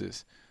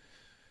disguises,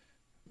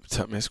 it's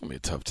going to be a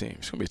tough team.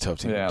 It's going to be a tough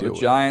team to deal the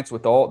with. Giants,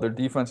 with all their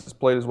defenses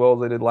played as well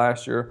as they did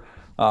last year,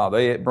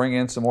 they bring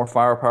in some more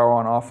firepower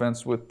on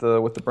offense with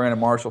the Brandon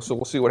Marshall. So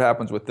we'll see what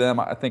happens with them.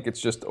 I think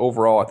it's just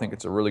overall, I think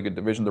it's a really good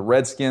division. The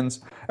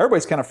Redskins,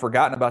 everybody's kind of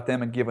forgotten about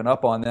them and given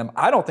up on them.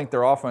 I don't think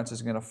their offense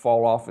is going to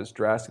fall off as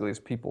drastically as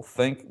people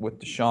think with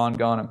Deshaun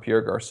gone and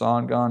Pierre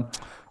Garçon gone.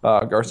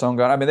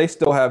 I mean, they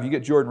still have, you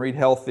get Jordan Reed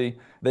healthy.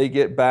 They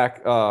get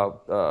back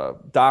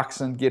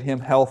Doxson, get him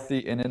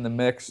healthy and in the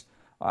mix.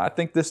 I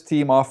think this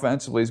team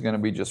offensively is going to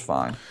be just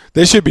fine.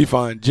 They should be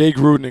fine. Jay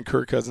Gruden and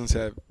Kirk Cousins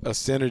have a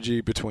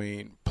synergy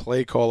between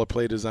play caller,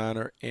 play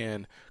designer,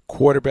 and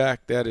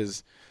quarterback. That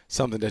is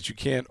something that you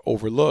can't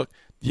overlook.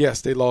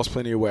 Yes, they lost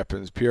plenty of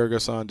weapons, Pierre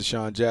Garçon,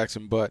 Deshaun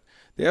Jackson, but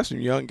they have some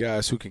young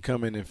guys who can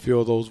come in and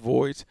fill those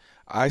voids.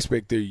 I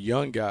expect their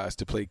young guys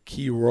to play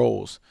key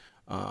roles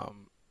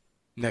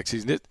next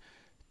season.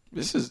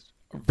 This is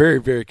a very,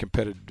 very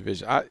competitive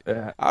division. I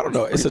don't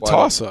know. It's a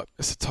toss-up.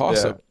 It's a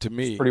toss-up to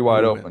me. It's pretty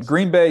wide open.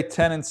 Green Bay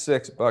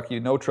 10-6, Bucky.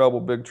 No trouble,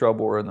 big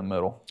trouble, or in the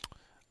middle?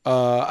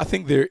 I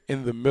think they're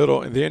in the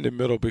middle, and they're in the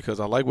middle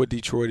because I like what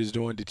Detroit is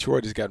doing.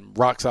 Detroit has gotten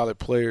rock-solid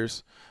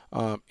players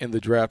in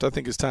the draft. I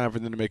think it's time for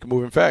them to make a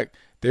move. In fact,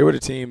 they were the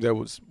team that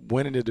was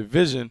winning the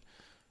division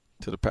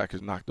until the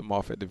Packers knocked them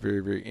off at the very,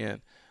 very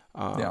end.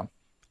 I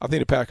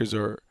think the Packers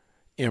are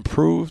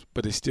improved,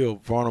 but they're still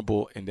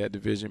vulnerable in that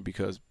division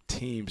because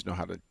teams know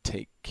how to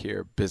take care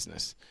of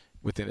business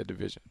within a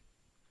division.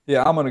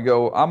 Yeah, I'm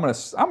gonna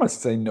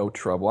say no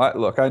trouble.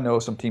 I know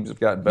some teams have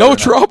gotten better. No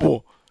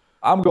trouble.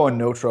 I'm going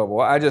no trouble.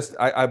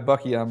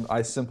 Bucky,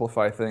 I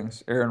simplify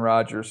things. Aaron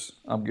Rodgers,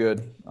 I'm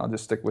good. I'll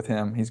just stick with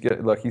him. He's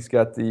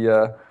got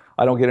the.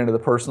 I don't get into the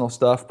personal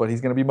stuff, but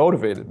he's going to be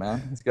motivated,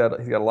 man. He's got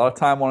a lot of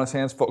time on his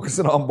hands,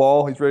 focusing on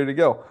ball. He's ready to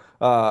go.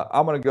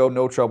 I'm going to go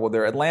no trouble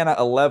there. Atlanta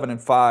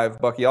 11-5.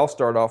 Bucky, I'll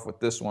start off with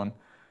this one.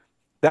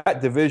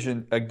 That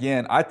division,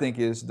 again, I think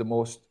is the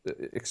most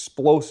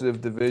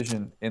explosive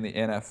division in the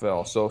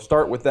NFL. So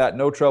start with that.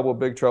 No trouble,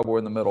 big trouble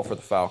in the middle for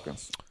the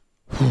Falcons.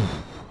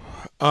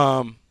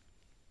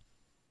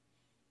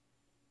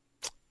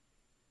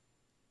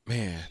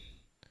 Man,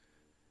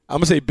 I'm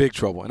going to say big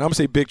trouble. And I'm going to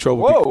say big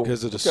trouble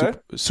because of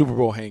the Super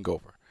Bowl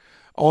hangover.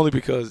 Only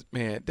because,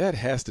 man, that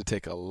has to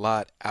take a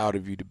lot out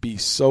of you to be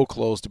so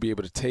close to be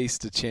able to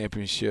taste the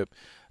championship.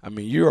 I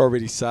mean, you're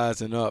already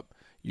sizing up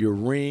your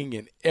ring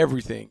and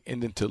everything,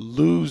 and then to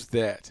lose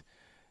that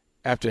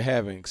after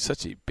having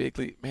such a big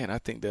lead, man, I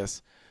think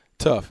that's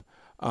tough.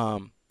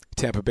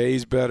 Tampa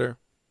Bay's better.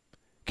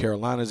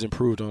 Carolina's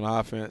improved on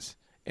offense,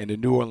 and the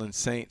New Orleans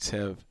Saints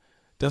have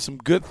done some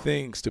good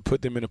things to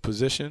put them in a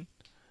position.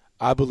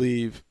 I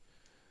believe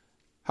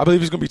it's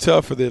going to be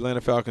tough for the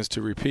Atlanta Falcons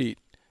to repeat.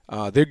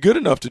 They're good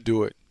enough to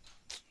do it.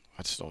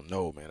 I just don't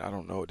know, man. I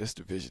don't know. This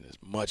division is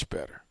much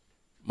better.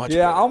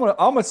 Better. I'm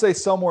gonna say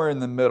somewhere in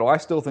the middle. I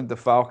still think the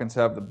Falcons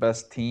have the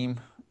best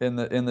team in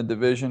the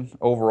division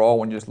overall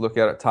when you just look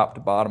at it top to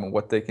bottom and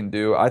what they can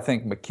do. I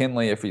think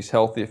McKinley, if he's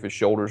healthy, if his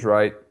shoulder's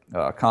right,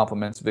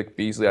 complements Vic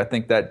Beasley. I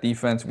think that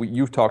defense,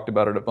 you've talked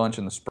about it a bunch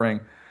in the spring.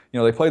 You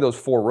know, they played those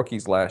 4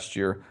 rookies last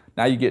year.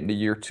 Now you get into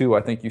year 2,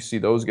 I think you see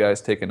those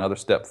guys take another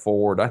step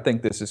forward. I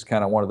think this is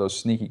kind of one of those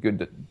sneaky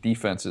good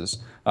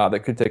defenses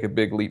that could take a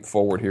big leap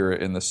forward here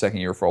in the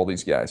second year for all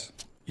these guys.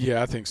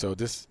 Yeah, I think so.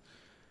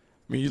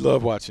 You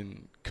love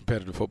watching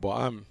competitive football.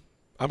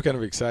 I'm kind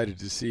of excited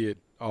to see it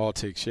all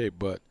take shape.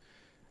 But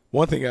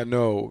one thing I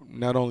know,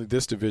 not only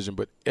this division,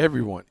 but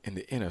everyone in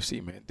the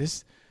NFC, man,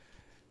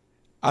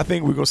 I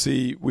think we're going to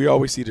see – we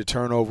always see the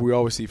turnover. We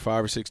always see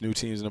 5 or 6 new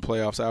teams in the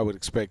playoffs. I would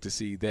expect to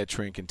see that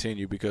trend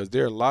continue because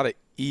there are a lot of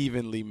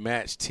evenly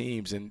matched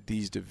teams in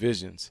these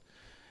divisions.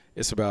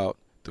 It's about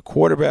the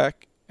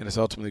quarterback, and it's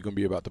ultimately going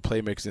to be about the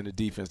playmakers and the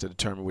defense to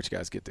determine which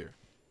guys get there.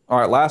 All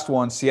right, last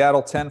one.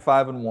 Seattle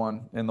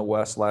 10-5-1 in the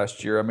West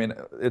last year. I mean,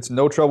 it's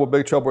no trouble,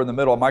 big trouble in the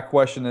middle. My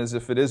question is,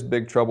 if it is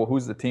big trouble,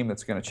 who's the team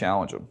that's going to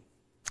challenge them?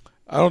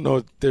 I don't know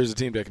if there's a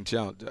team that can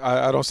challenge.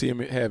 I don't see him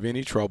have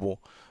any trouble,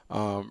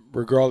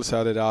 regardless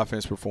how that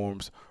offense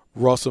performs,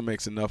 Russell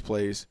makes enough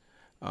plays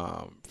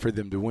for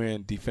them to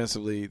win.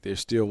 Defensively, they're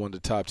still one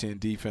of the top 10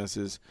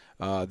 defenses.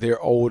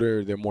 They're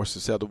older. They're more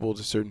susceptible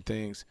to certain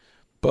things.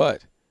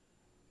 But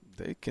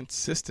they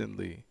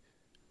consistently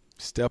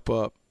step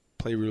up,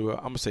 play really well.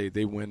 I'm going to say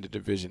they win the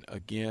division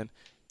again.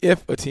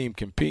 If a team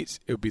competes,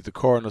 it would be the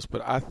Cardinals,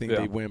 but I think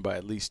they win by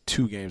at least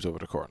 2 games over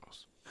the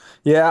Cardinals.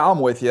 Yeah, I'm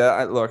with you.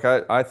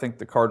 I think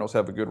the Cardinals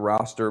have a good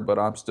roster, but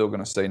I'm still going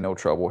to say no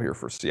trouble here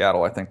for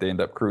Seattle. I think they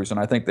end up cruising.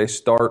 I think they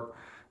start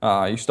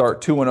you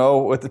start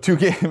 2-0 with the 2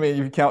 games. I mean,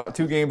 you count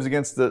 2 games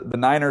against the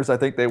Niners. I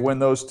think they win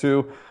those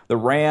 2. The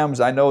Rams,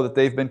 I know that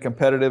they've been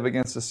competitive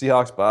against the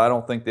Seahawks, but I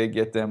don't think they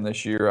get them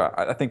this year.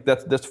 I think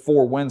that's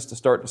 4 wins to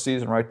start the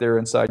season right there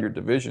inside your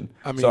division.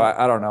 I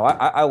don't know.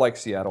 I like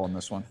Seattle in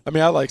this one. I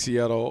mean, I like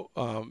Seattle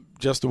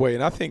just the way.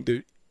 And I think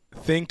the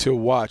thing to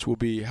watch will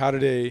be how do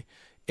they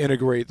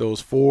integrate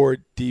those 4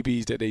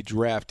 DBs that they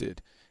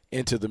drafted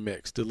into the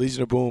mix. The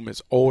Legion of Boom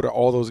is older.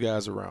 All those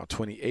guys are around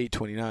 28,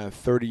 29,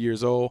 30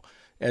 years old.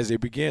 As they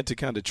begin to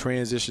kind of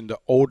transition the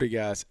older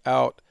guys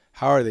out,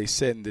 how are they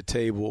setting the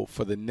table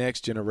for the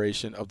next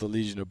generation of the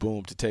Legion of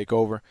Boom to take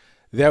over?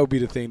 That would be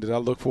the thing that I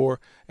look for.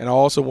 And I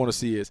also want to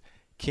see is,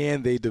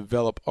 can they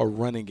develop a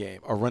running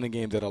game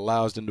that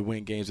allows them to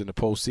win games in the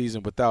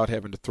postseason without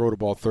having to throw the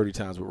ball 30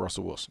 times with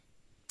Russell Wilson?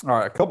 All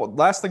right,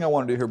 last thing I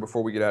want to do here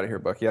before we get out of here,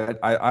 Bucky.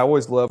 I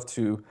always love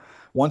to,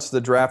 once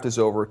the draft is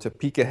over, to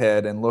peek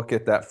ahead and look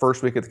at that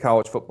first week of the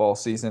college football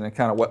season and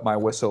kind of wet my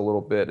whistle a little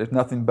bit. There's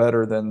nothing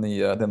better than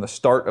the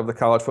start of the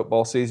college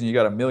football season. You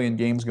got a million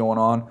games going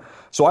on.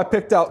 So I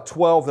picked out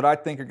 12 that I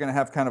think are going to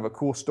have kind of a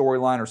cool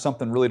storyline or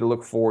something really to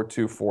look forward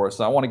to for us.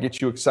 So I want to get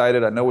you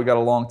excited. I know we got a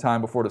long time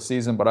before the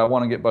season, but I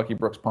want to get Bucky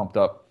Brooks pumped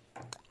up.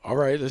 All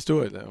right, let's do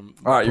it. All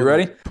right, you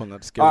ready? Pulling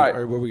out the schedule. All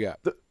right, what we got?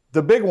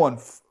 The big one,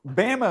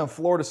 Bama and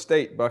Florida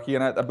State, Bucky,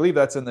 and I believe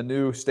that's in the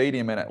new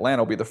stadium in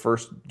Atlanta. Will be the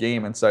first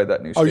game inside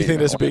that new stadium. Oh, you think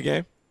that's a big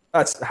game?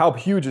 How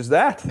huge is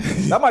that?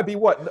 That might be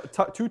what,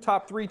 2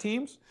 top 3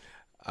 teams?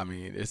 I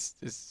mean,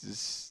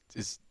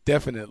 it's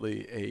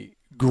definitely a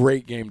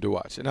great game to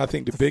watch, and I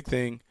think the big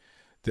thing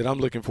that I'm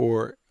looking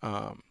for,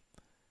 I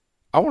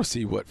want to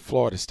see what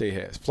Florida State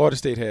has. Florida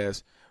State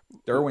has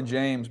Derwin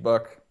James,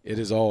 Buck. It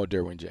is all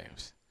Derwin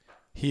James.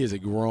 He is a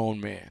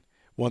grown man,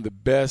 one of the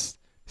best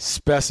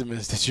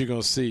specimens that you're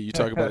going to see. You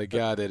talk about a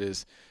guy that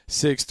is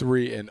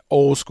 6'3", an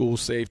old school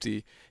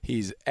safety.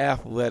 He's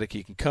athletic.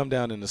 He can come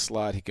down in the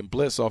slot. He can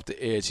blitz off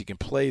the edge. He can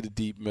play the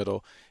deep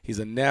middle. He's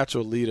a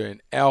natural leader, an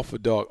alpha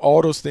dog.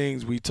 All those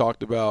things we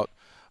talked about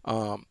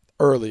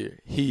earlier,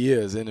 he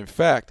is. And, in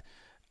fact,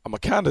 I'm going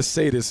to kind of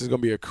say this is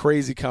going to be a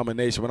crazy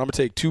combination, but I'm going to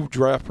take 2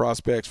 draft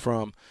prospects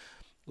from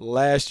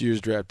last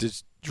year's draft,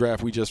 this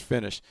draft we just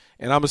finished,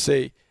 and I'm going to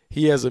say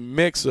he has a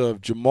mix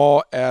of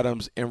Jamal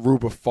Adams and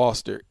Reuben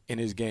Foster in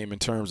his game in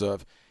terms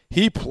of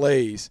he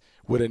plays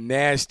with a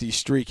nasty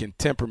streak and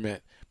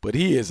temperament, but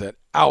he is an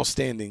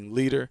outstanding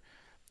leader.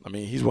 I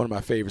mean, he's one of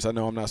my favorites. I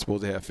know I'm not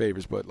supposed to have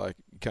favorites, but like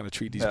you kind of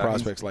treat these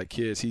prospects like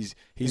kids.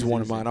 He's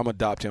one of mine. I'm going to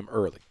adopt him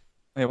early.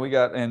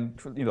 And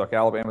like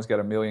Alabama's got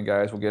a million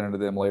guys. We'll get into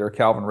them later.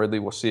 Calvin Ridley,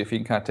 we'll see if he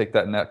can kind of take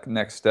that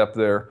next step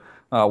there.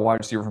 Wide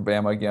receiver from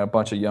Bama, again, a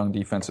bunch of young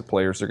defensive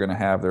players they're going to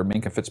have there.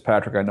 Minka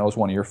Fitzpatrick, I know, is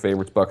one of your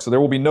favorites, Buck. So there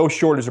will be no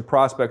shortage of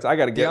prospects. I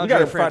got to get.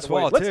 DeAndre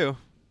Francois too.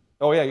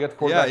 Oh yeah, you got the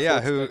quarterback.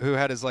 Yeah. Who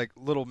had his like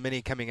little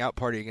mini coming out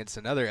party against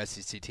another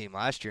SEC team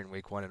last year in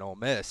Week 1 at Ole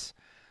Miss.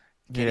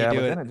 Can he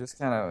do it? Then it just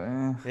kind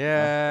of.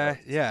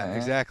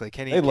 Exactly.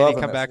 Can he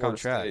come back on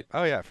track? State.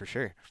 Oh yeah, for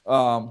sure.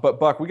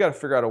 But Buck, we got to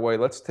figure out a way.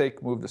 Let's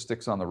move the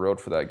sticks on the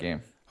road for that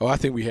game. Oh, I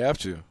think we have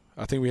to.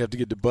 I think we have to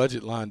get the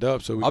budget lined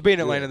up. So I'll be in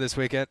Atlanta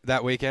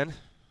that weekend.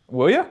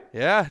 Will you?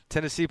 Yeah.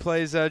 Tennessee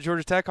plays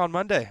Georgia Tech on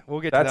Monday.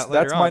 We'll get to that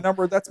later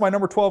on. That's my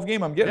number 12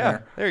 game I'm getting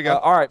there. There you go.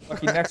 All right,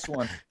 Bucky, next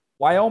one.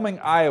 Wyoming,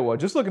 Iowa.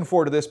 Just looking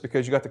forward to this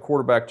because you got the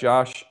quarterback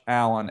Josh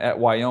Allen at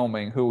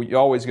Wyoming, who you're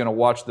always going to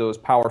watch those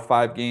Power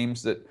 5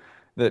 games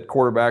that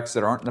quarterbacks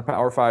that aren't in the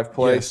Power 5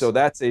 play. Yes. So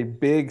that's a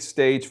big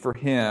stage for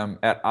him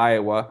at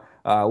Iowa.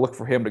 Look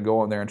for him to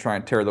go in there and try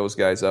and tear those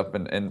guys up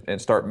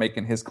and start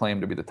making his claim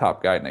to be the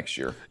top guy next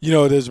year. You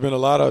know, there's been a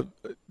lot of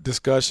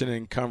discussion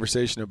and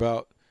conversation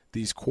about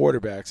these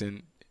quarterbacks,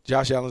 and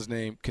Josh Allen's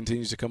name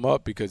continues to come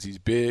up because he's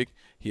big.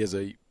 He has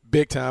a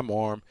big-time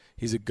arm.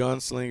 He's a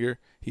gunslinger.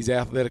 He's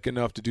athletic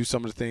enough to do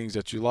some of the things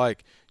that you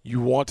like. You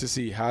want to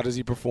see how does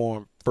he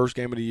perform first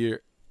game of the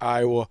year,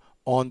 Iowa,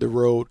 on the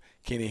road.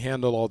 Can he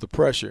handle all the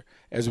pressure?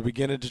 As we're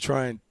beginning to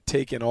try and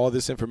take in all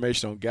this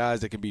information on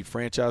guys that can be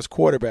franchise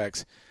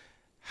quarterbacks,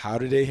 how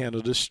do they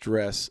handle the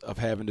stress of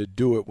having to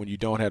do it when you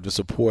don't have the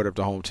support of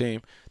the home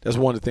team? That's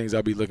one of the things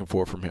I'll be looking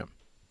for from him.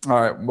 All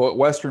right, well,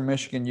 Western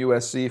Michigan,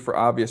 USC, for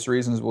obvious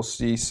reasons, we'll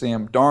see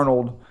Sam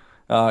Darnold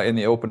in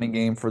the opening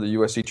game for the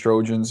USC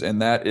Trojans,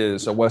 and that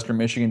is a Western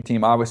Michigan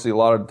team. Obviously, a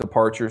lot of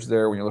departures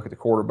there when you look at the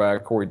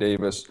quarterback, Corey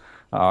Davis,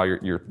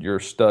 your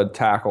stud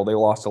tackle. They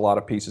lost a lot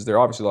of pieces there.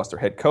 Obviously, lost their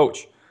head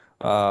coach,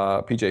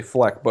 PJ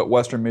Fleck, but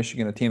Western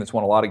Michigan, a team that's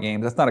won a lot of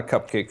games. That's not a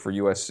cupcake for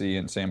USC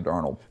and Sam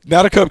Darnold.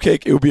 Not a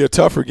cupcake. It would be a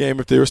tougher game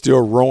if they were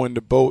still rowing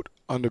the boat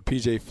under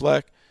PJ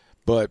Fleck.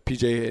 But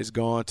PJ has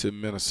gone to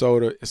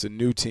Minnesota. It's a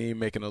new team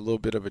making a little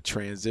bit of a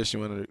transition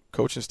with the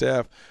coaching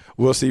staff.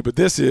 We'll see. But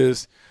this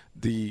is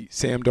the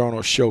Sam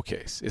Darnold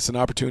showcase. It's an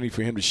opportunity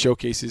for him to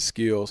showcase his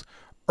skills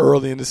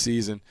early in the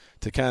season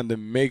to kind of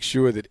make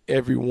sure that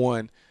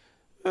everyone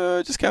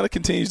just kind of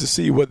continues to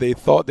see what they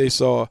thought they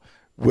saw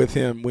with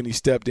him when he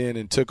stepped in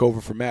and took over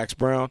for Max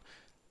Brown.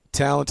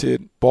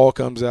 Talented, ball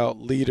comes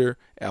out, leader,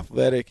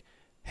 athletic,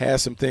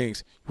 has some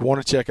things. You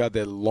want to check out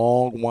that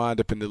long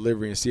windup and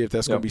delivery and see if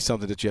that's going to be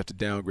something that you have to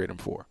downgrade him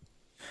for.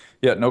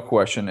 Yeah, no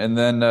question. And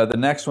then the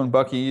next one,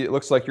 Bucky, it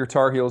looks like your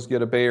Tar Heels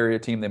get a Bay Area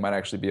team they might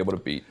actually be able to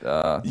beat.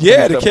 The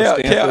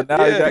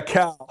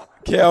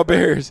Cal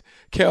Bears.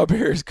 Cal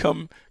Bears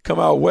come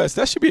out west.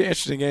 That should be an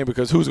interesting game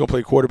because who's going to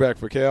play quarterback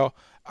for Cal?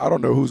 I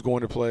don't know who's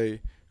going to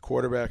play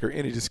quarterback or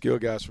any of the skill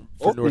guys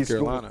for North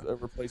Carolina.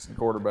 Replacing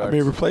quarterbacks. I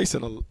mean,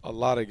 replacing a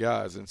lot of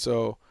guys. And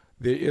so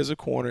there is a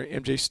corner,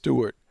 MJ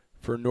Stewart,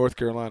 for North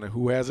Carolina,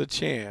 who has a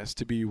chance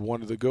to be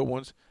one of the good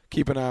ones.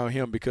 Keep an eye on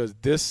him because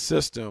this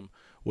system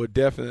will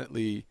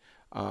definitely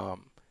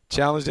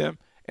challenge them.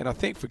 And I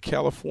think for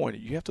California,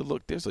 you have to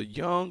look. There's a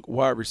young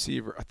wide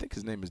receiver. I think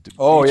his name is Demetrius.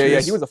 Oh,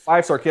 yeah. He was a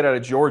 5-star kid out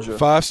of Georgia.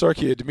 5-star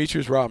kid,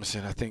 Demetrius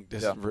Robinson. I think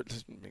that's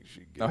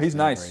No, he's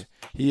nice. Right.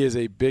 He is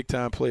a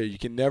big-time player. You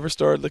can never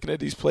start looking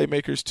at these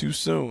playmakers too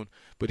soon,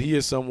 but he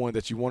is someone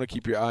that you want to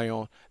keep your eye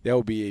on. That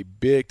will be a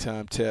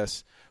big-time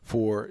test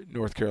for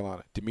North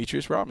Carolina.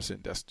 Demetrius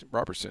Robinson, that's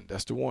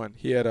the one.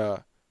 He had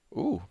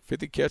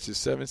 50 catches,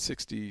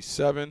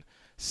 767,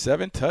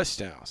 7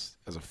 touchdowns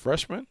as a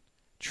freshman.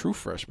 True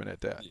freshman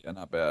at that. Yeah,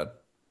 not bad.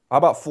 How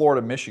about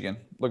Florida, Michigan?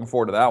 Looking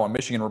forward to that one.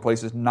 Michigan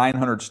replaces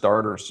 900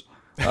 starters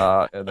in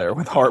there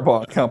with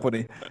Harbaugh and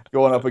company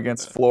going up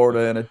against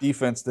Florida in a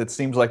defense that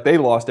seems like they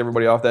lost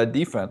everybody off that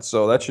defense.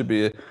 So that should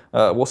be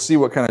we'll see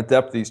what kind of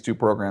depth these two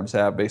programs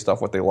have based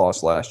off what they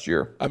lost last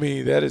year. I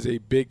mean, that is a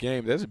big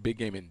game. That's a big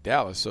game in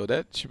Dallas. So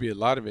that should be a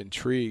lot of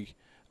intrigue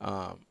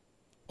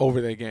over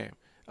that game.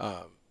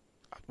 I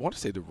want to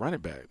say the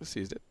running back. Let's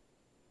see, is that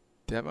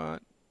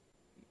Devon?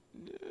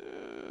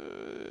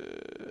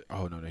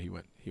 No,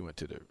 he went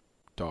to the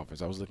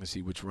Dolphins. I was looking to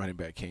see which running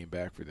back came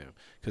back for them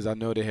because I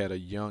know they had a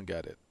young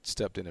guy that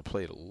stepped in and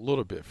played a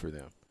little bit for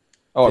them.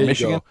 Oh,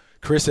 Michigan?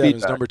 Chris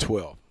Evans, number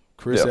 12.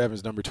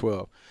 Evans, number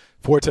 12.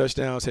 4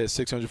 touchdowns, had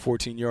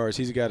 614 yards.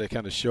 He's a guy that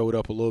kind of showed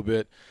up a little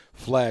bit.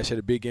 Flash had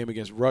a big game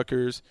against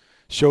Rutgers,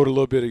 showed a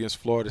little bit against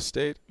Florida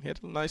State. He had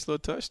a nice little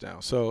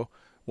touchdown. So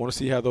want to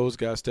see how those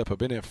guys step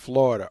up. And then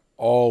Florida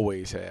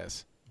always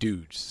has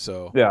dudes.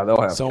 So yeah,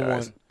 they'll have someone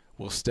guys.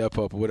 Will step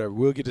up or whatever.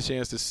 We'll get a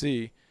chance to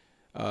see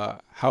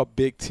how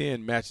Big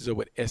Ten matches up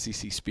with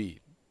SEC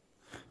speed.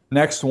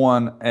 Next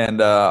one,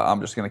 and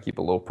I'm just going to keep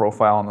a low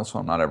profile on this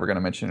one. I'm not ever going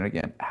to mention it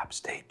again. App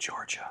State,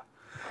 Georgia.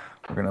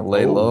 We're going to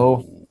lay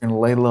low. We're going to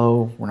lay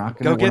low. We're not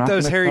going to go get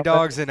those hairy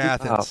dogs in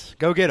Athens.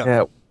 Go get them.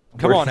 Yeah,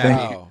 come on,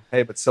 Aggie.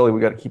 Hey, but silly,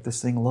 we got to keep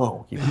this thing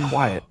low. Keep it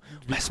quiet.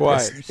 Be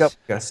quiet. Got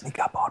to sneak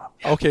up on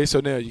them. Okay, so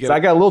now you got. I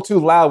got a little too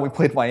loud when we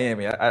played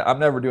Miami. I'm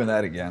never doing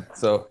that again.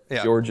 So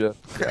Georgia.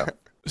 Yeah.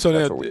 So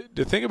now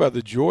the thing about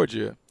the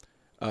Georgia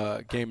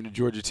game and the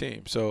Georgia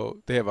team,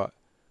 so they have a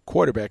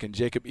quarterback in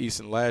Jacob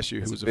Eason last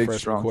year who was a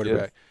freshman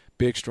quarterback.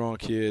 Big, strong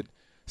kid,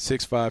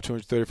 6'5",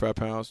 235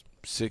 pounds,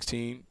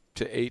 16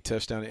 to 8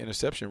 touchdown to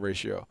interception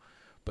ratio.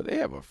 But they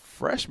have a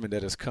freshman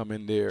that has come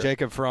in there.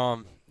 Jacob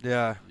Fromm.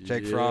 Yeah,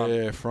 Jake Fromm.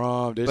 Yeah,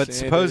 Fromm. But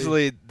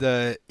supposedly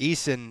the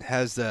Eason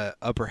has the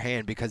upper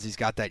hand because he's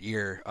got that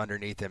year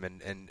underneath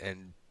him,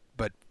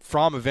 but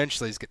Fromm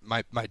eventually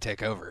might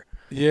take over.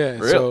 Yeah,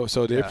 really?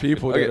 so there are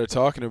people that are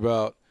talking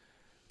about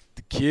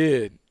the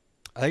kid.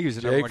 I think he was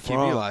the number 1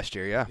 QB last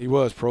year, yeah. He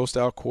was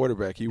pro-style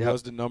quarterback. He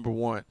was the number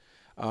 1.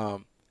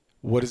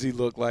 What does he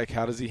look like?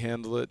 How does he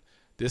handle it?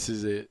 This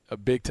is a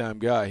big-time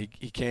guy.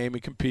 He came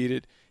and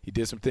competed. He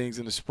did some things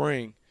in the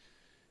spring.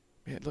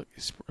 Man, look,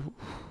 this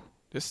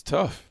is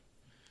tough.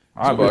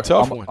 All right, Buck.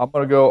 I'm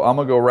gonna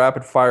go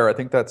rapid fire. I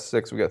think that's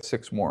 6. We got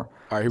 6 more.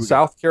 All right, here we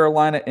South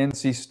Carolina,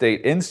 NC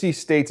State. NC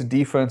State's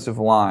defensive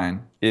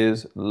line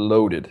is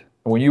loaded.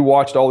 When you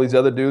watched all these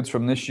other dudes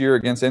from this year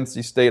against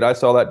NC State, I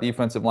saw that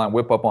defensive line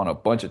whip up on a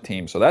bunch of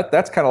teams. So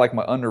that's kind of like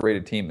my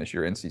underrated team this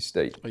year, NC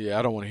State. Yeah,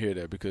 I don't want to hear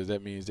that because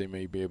that means they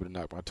may be able to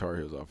knock my Tar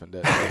Heels off, and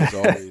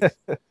that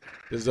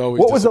is always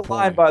What was the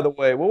line, by the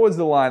way? What was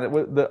the line?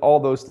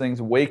 All those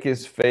things, Wake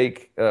is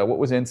fake. What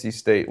was NC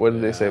State? What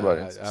did they say about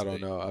NC State? I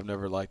don't know. I've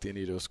never liked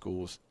any of those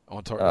schools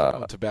on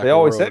Tobacco They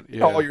always Road. say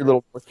all your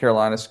little North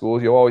Carolina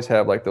schools. You always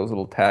have like those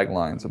little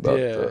taglines about.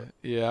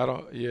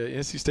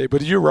 NC State.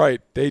 But you're right.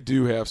 They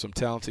do have some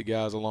talented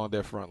guys along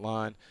their front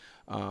line.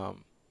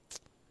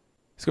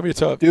 It's gonna be a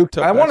tough. Duke.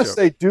 Tough I want to matchup.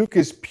 say Duke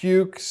is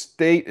puke,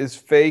 State is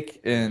fake,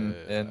 and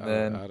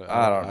then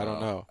I don't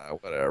know.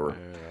 Whatever.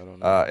 I don't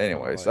know.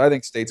 Anyways, I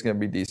think State's gonna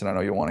be decent. I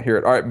know you want to hear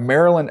it. All right,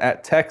 Maryland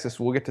at Texas.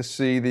 We'll get to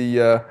see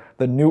the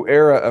new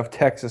era of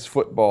Texas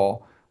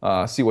football.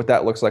 See what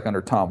that looks like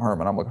under Tom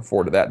Herman. I'm looking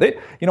forward to that.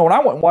 When I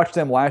went and watched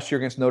them last year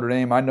against Notre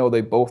Dame, I know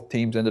both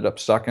teams ended up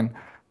sucking,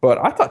 but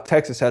I thought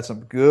Texas had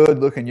some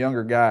good-looking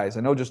younger guys.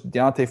 I know just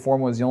Deontay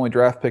Foreman was the only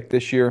draft pick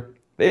this year.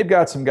 they've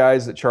got some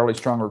guys that Charlie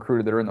Strong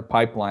recruited that are in the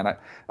pipeline.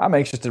 I'm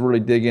anxious to really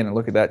dig in and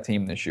look at that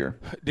team this year.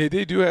 They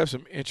do have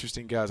some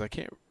interesting guys. I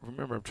can't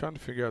remember. I'm trying to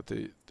figure out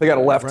They got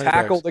a left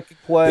tackle that can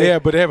play. Yeah,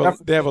 but they have a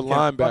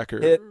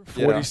linebacker,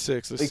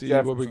 46. Let's see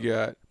what we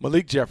got.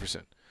 Malik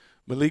Jefferson.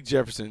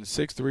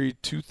 6'3",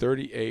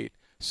 238,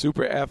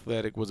 super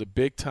athletic, was a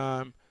big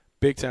time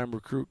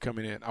recruit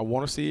coming in. I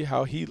want to see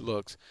how he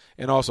looks,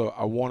 and also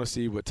I want to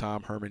see what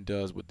Tom Herman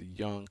does with the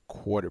young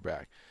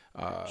quarterback,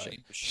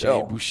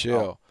 Shane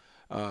Buechele.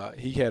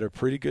 He had a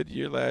pretty good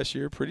year last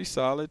year, pretty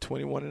solid,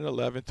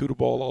 21-11, threw the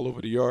ball all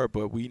over the yard,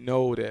 but we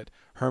know that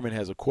Herman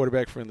has a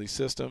quarterback-friendly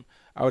system.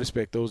 I would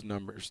expect those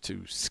numbers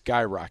to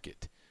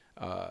skyrocket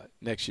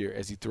next year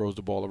as he throws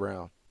the ball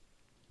around.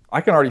 I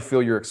can already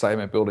feel your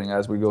excitement building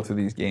as we go through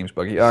these games,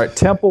 Buggy. All right,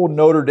 Temple,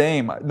 Notre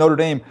Dame. Notre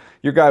Dame,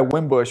 your guy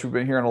Wimbush, we've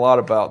been hearing a lot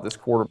about this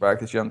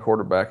young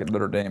quarterback at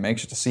Notre Dame.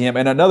 Anxious to see him.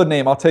 And another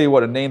name, I'll tell you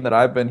what, a name that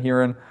I've been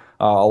hearing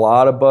a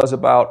lot of buzz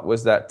about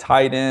was that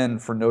tight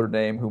end for Notre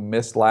Dame who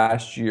missed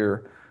last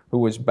year,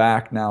 who is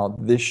back now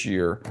this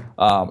year.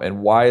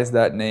 And why is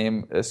that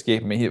name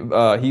escaping me?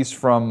 He's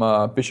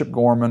from Bishop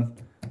Gorman.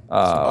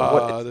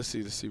 Let's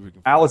see. We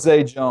can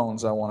Alize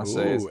Jones, I want to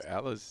say. Ooh,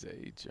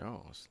 Alize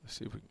Jones. Let's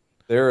see if we can.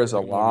 There is a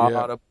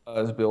lot of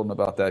buzz building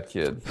about that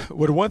kid.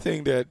 Well, the one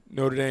thing that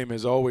Notre Dame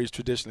has always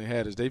traditionally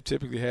had is they've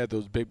typically had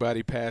those big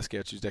body pass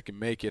catchers that can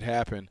make it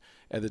happen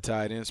at the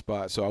tight end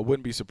spot. So I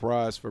wouldn't be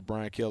surprised for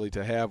Brian Kelly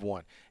to have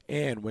one.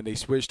 And when they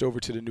switched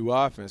over to the new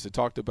offense, he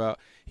talked about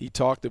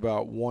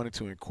wanting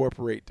to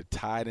incorporate the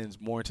tight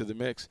ends more into the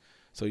mix.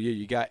 So, yeah,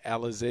 you got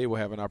Alize will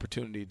have an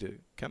opportunity to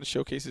kind of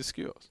showcase his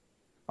skills.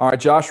 All right,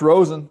 Josh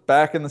Rosen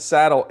back in the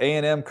saddle.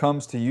 A&M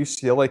comes to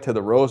UCLA to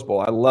the Rose Bowl.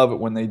 I love it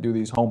when they do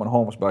these home and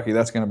homes, Bucky.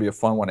 That's going to be a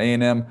fun one.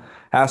 A&M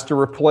has to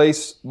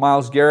replace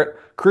Myles Garrett.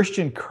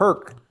 Christian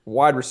Kirk,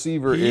 wide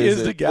receiver,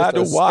 is the guy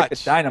to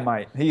watch.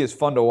 Dynamite. He is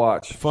fun to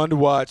watch.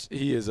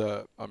 He is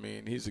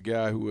he's a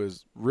guy who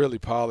is really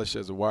polished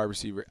as a wide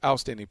receiver.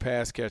 Outstanding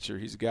pass catcher.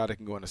 He's a guy that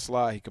can go in the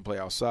slot. He can play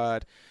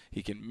outside.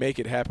 He can make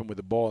it happen with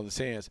the ball in his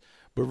hands.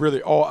 But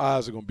really, all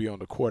eyes are going to be on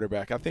the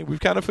quarterback. I think we've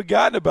kind of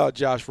forgotten about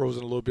Josh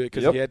Rosen a little bit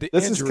because he had the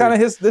injury.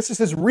 This is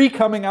his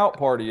re-coming out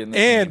party in this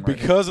game right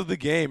because of the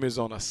game is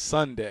on a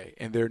Sunday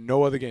and there are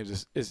no other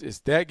games. It's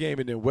that game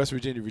and then West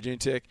Virginia, Virginia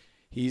Tech.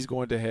 He's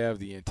going to have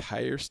the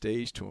entire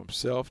stage to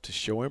himself to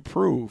show and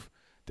prove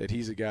that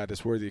he's a guy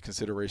that's worthy of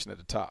consideration at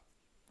the top.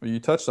 Well, you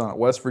touched on it.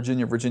 West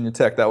Virginia, Virginia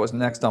Tech. That was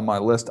next on my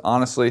list.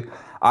 Honestly,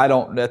 I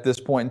don't, at this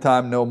point in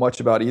time, know much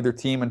about either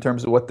team in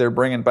terms of what they're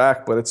bringing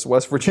back, but it's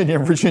West Virginia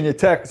and Virginia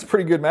Tech. It's a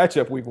pretty good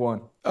matchup week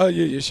one. Oh,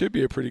 yeah, it should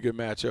be a pretty good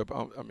matchup.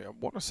 I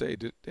want to say,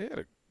 didn't they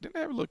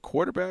have a little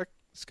quarterback?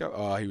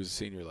 He was a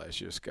senior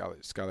last year,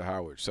 Skyler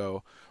Howard.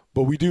 So,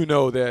 but we do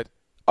know that,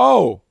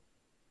 Will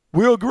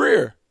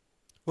Greer.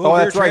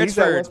 That's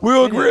right.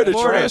 Will Greer, the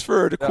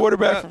transfer, the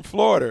quarterback from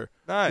Florida.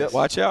 Nice.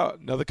 Watch out.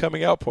 Another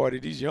coming out party.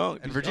 These young.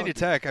 And Virginia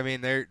Tech, I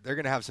mean, they're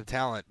going to have some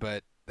talent,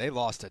 but they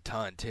lost a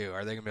ton, too.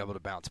 Are they going to be able to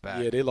bounce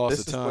back? Yeah, they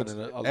lost a ton.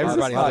 And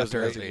everybody left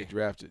early.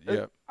 Drafted.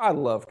 Yeah. I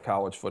love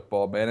college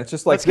football, man. It's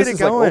just like Let's get it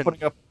going.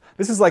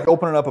 This is like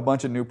opening up a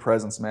bunch of new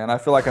presents, man. I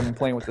feel like I've been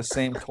playing with the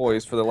same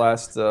toys for the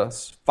last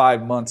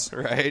 5 months.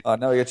 Right.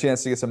 Now we get a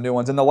chance to get some new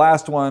ones. And the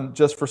last one,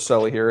 just for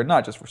Sully here, and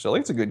not just for Sully,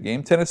 it's a good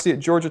game. Tennessee at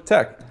Georgia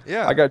Tech.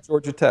 Yeah. I got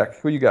Georgia Tech.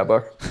 Who you got,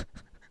 Buck?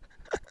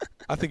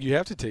 I think you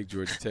have to take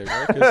Georgia Tech,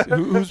 right?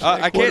 Who's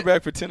the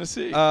quarterback for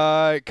Tennessee?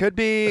 Could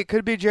be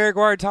Jarek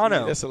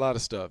Guarantano. That's a lot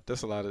of stuff.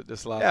 That's a lot of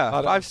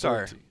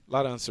 5-star. A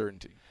lot of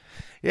uncertainty.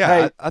 Yeah,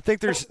 hey, I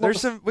think there's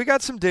some. We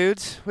got some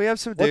dudes. We have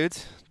some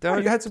dudes.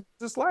 You had some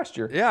this last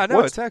year. Yeah, I know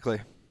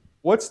exactly.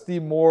 What's the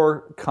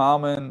more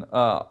common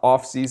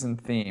off-season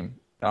theme?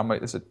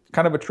 It's a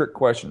kind of a trick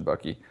question,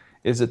 Bucky.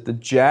 Is it the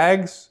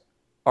Jags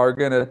are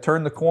going to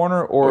turn the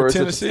corner, or is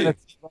Tennessee? It the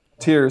Tennessee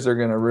Volunteers are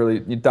going to really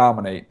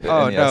dominate?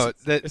 Oh no,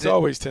 it's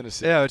always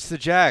Tennessee. Yeah, it's the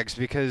Jags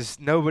because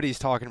nobody's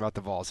talking about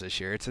the Vols this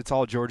year. It's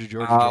all Georgia.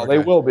 They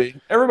will be.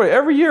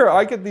 Every year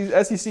I get these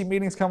SEC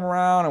meetings come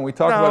around and we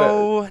talk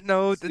about it.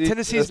 No,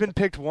 Tennessee's been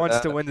picked once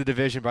to win the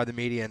division by the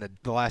media in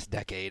the last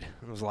decade.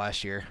 It was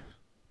last year.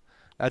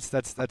 That's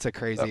a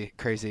crazy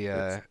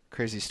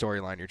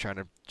storyline you're trying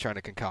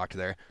to concoct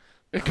there.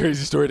 A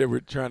crazy story that we're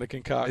trying to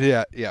concoct.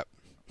 Yeah.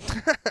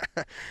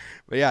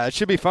 But yeah, it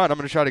should be fun. I'm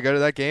going to try to go to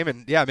that game,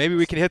 and yeah, maybe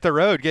we can hit the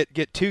road,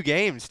 get 2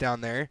 games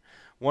down there,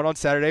 one on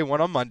Saturday,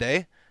 one on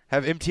Monday.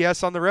 Have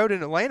MTS on the road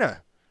in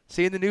Atlanta,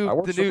 seeing the new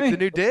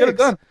digs. Get it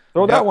done.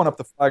 Throw that one up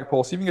the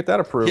flagpole. See if you can get that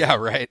approved. Yeah,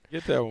 right.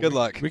 Get that one. Good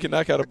luck. We can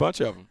knock out a bunch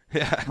of them.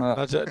 Yeah,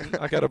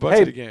 knock out a bunch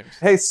of the games.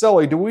 Hey,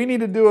 Sully, do we need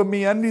to do a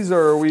MeUndies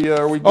or are we?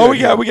 Good? We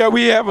have a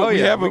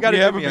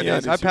MeUndies.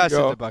 MeUndies. I passed it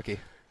to Bucky.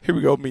 Here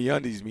we go.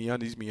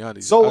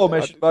 MeUndies. Solo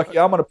mission, Bucky.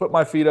 I'm going to put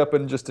my feet up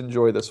and just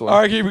enjoy this one. All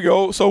right, here we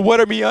go. So what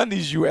are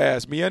MeUndies, you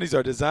ask? MeUndies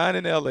are designed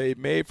in L.A.,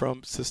 made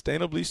from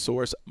sustainably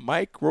sourced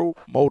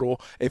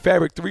micromodal, a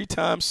fabric 3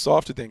 times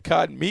softer than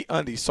cotton.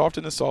 MeUndies,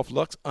 softer than soft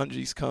Luxe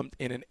undies, come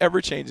in an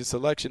ever-changing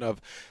selection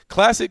of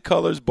classic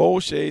colors,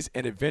 bold shades,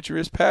 and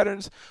adventurous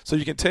patterns, so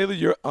you can tailor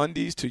your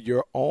undies to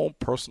your own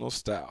personal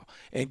style.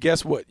 And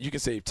guess what? You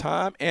can save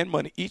time and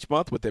money each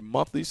month with a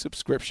monthly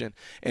subscription.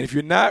 And if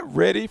you're not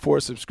ready for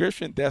a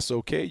subscription, that's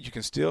okay. You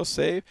can still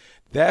save.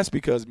 That's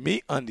because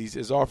MeUndies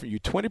is offering you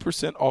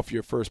 20% off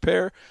your first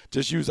pair.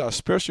 Just use our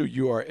special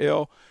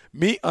URL,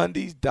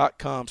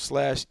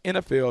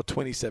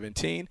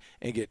 MeUndies.com/NFL2017,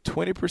 and get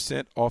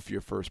 20% off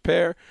your first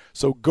pair.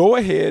 So go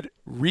ahead,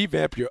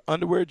 revamp your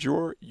underwear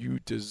drawer. You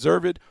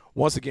deserve it.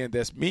 Once again,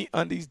 that's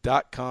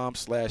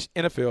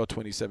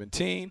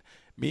MeUndies.com/NFL2017,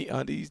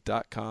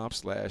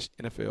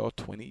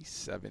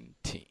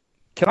 MeUndies.com/NFL2017.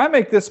 Can I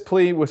make this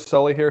plea with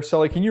Sully here?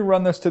 Sully, can you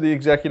run this to the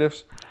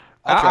executives?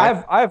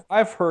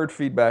 I've heard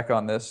feedback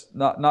on this,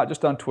 not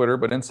just on Twitter,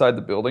 but inside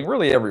the building,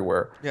 really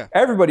everywhere. Yeah.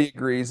 Everybody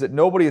agrees that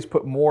nobody has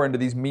put more into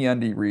these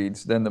MeUndies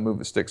reads than the Move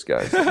the Sticks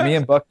guys. Me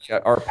and Bucky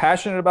are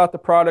passionate about the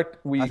product.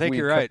 I think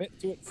you're right. Commit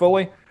to it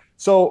fully.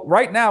 So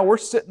right now we're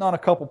sitting on a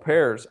couple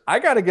pairs. I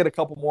got to get a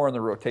couple more in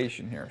the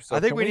rotation here. So I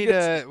think we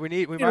might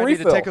need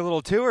to take a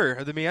little tour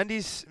of the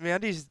MeUndies.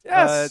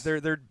 Yes.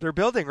 They're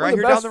building right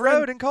here down the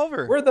road in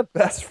Culver. We're the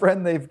best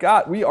friend they've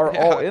got. We are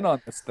all in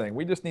on this thing.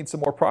 We just need some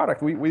more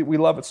product. We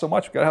love it so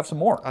much. We got to have some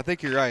more. I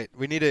think you're right.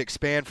 We need to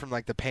expand from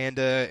like the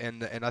Panda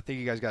and I think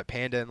you guys got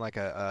Panda and like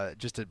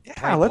just a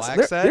plain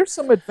black set. There's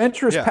some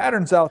adventurous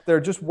patterns out there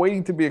just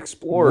waiting to be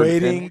explored. I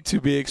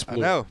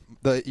know.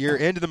 You're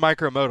into the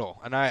micromodal,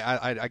 and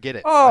I get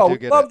it. Oh, we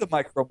love the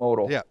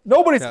micromodal. Yeah.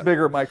 Nobody's a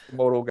bigger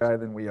micromodal guy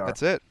than we are.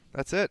 That's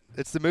it.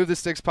 It's the Move the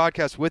Sticks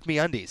podcast with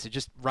MeUndies. It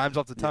just rhymes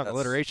off the tongue.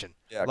 Alliteration.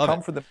 Yeah, love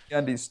come for the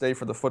MeUndies, stay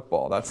for the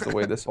football. That's the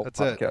way this whole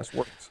podcast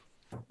works.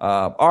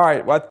 All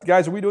right, well,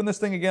 guys, are we doing this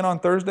thing again on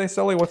Thursday,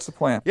 Sully? What's the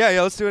plan? Yeah,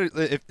 let's do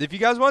it. If you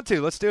guys want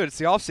to, let's do it. It's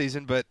the off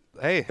season, but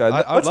hey,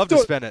 I'd love to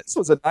spend it. This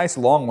was a nice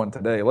long one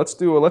today. Let's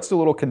do a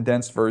little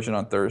condensed version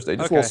on Thursday.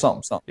 Just a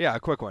little something. Yeah, a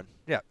quick one.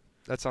 Yeah,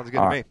 that sounds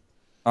good to me.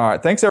 All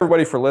right. Thanks,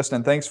 everybody, for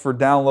listening. Thanks for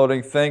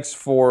downloading. Thanks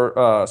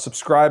for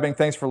subscribing.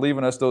 Thanks for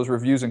leaving us those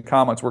reviews and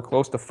comments. We're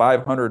close to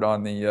 500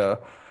 on the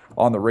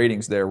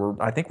ratings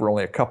there. I think we're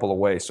only a couple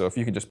away. So if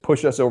you can just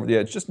push us over the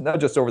edge, just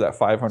nudge us over that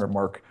 500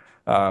 mark,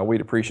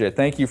 we'd appreciate it.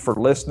 Thank you for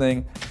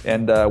listening,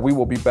 and we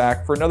will be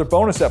back for another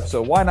bonus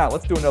episode. Why not?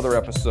 Let's do another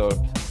episode.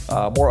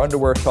 More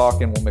underwear talk,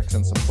 and we'll mix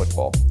in some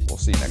football. We'll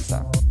see you next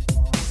time.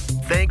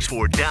 Thanks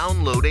for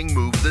downloading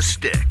Move the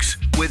Sticks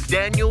with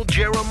Daniel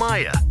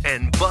Jeremiah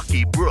and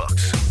Bucky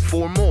Brooks.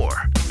 For more,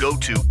 go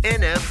to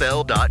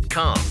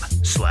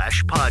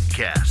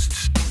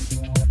NFL.com/podcasts.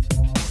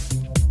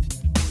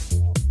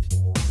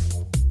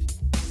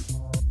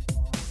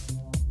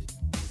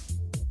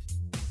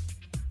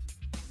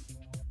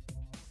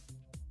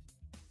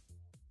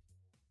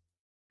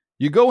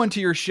 You go into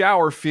your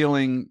shower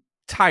feeling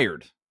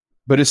tired,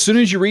 but as soon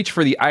as you reach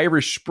for the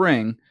Irish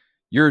Spring,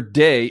 your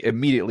day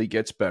immediately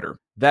gets better.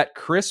 That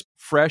crisp,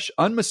 fresh,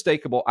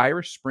 unmistakable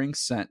Irish Spring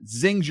scent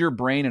zings your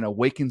brain and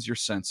awakens your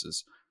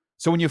senses.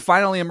 So when you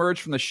finally emerge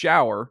from the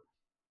shower,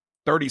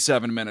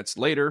 37 minutes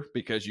later,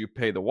 because you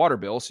pay the water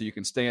bill so you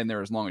can stay in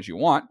there as long as you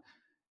want,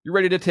 you're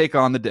ready to take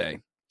on the day.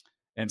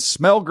 And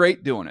smell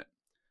great doing it.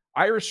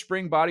 Irish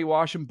Spring Body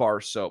Wash and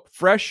Bar Soap.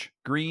 Fresh,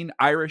 green,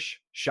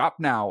 Irish. Shop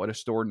now at a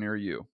store near you.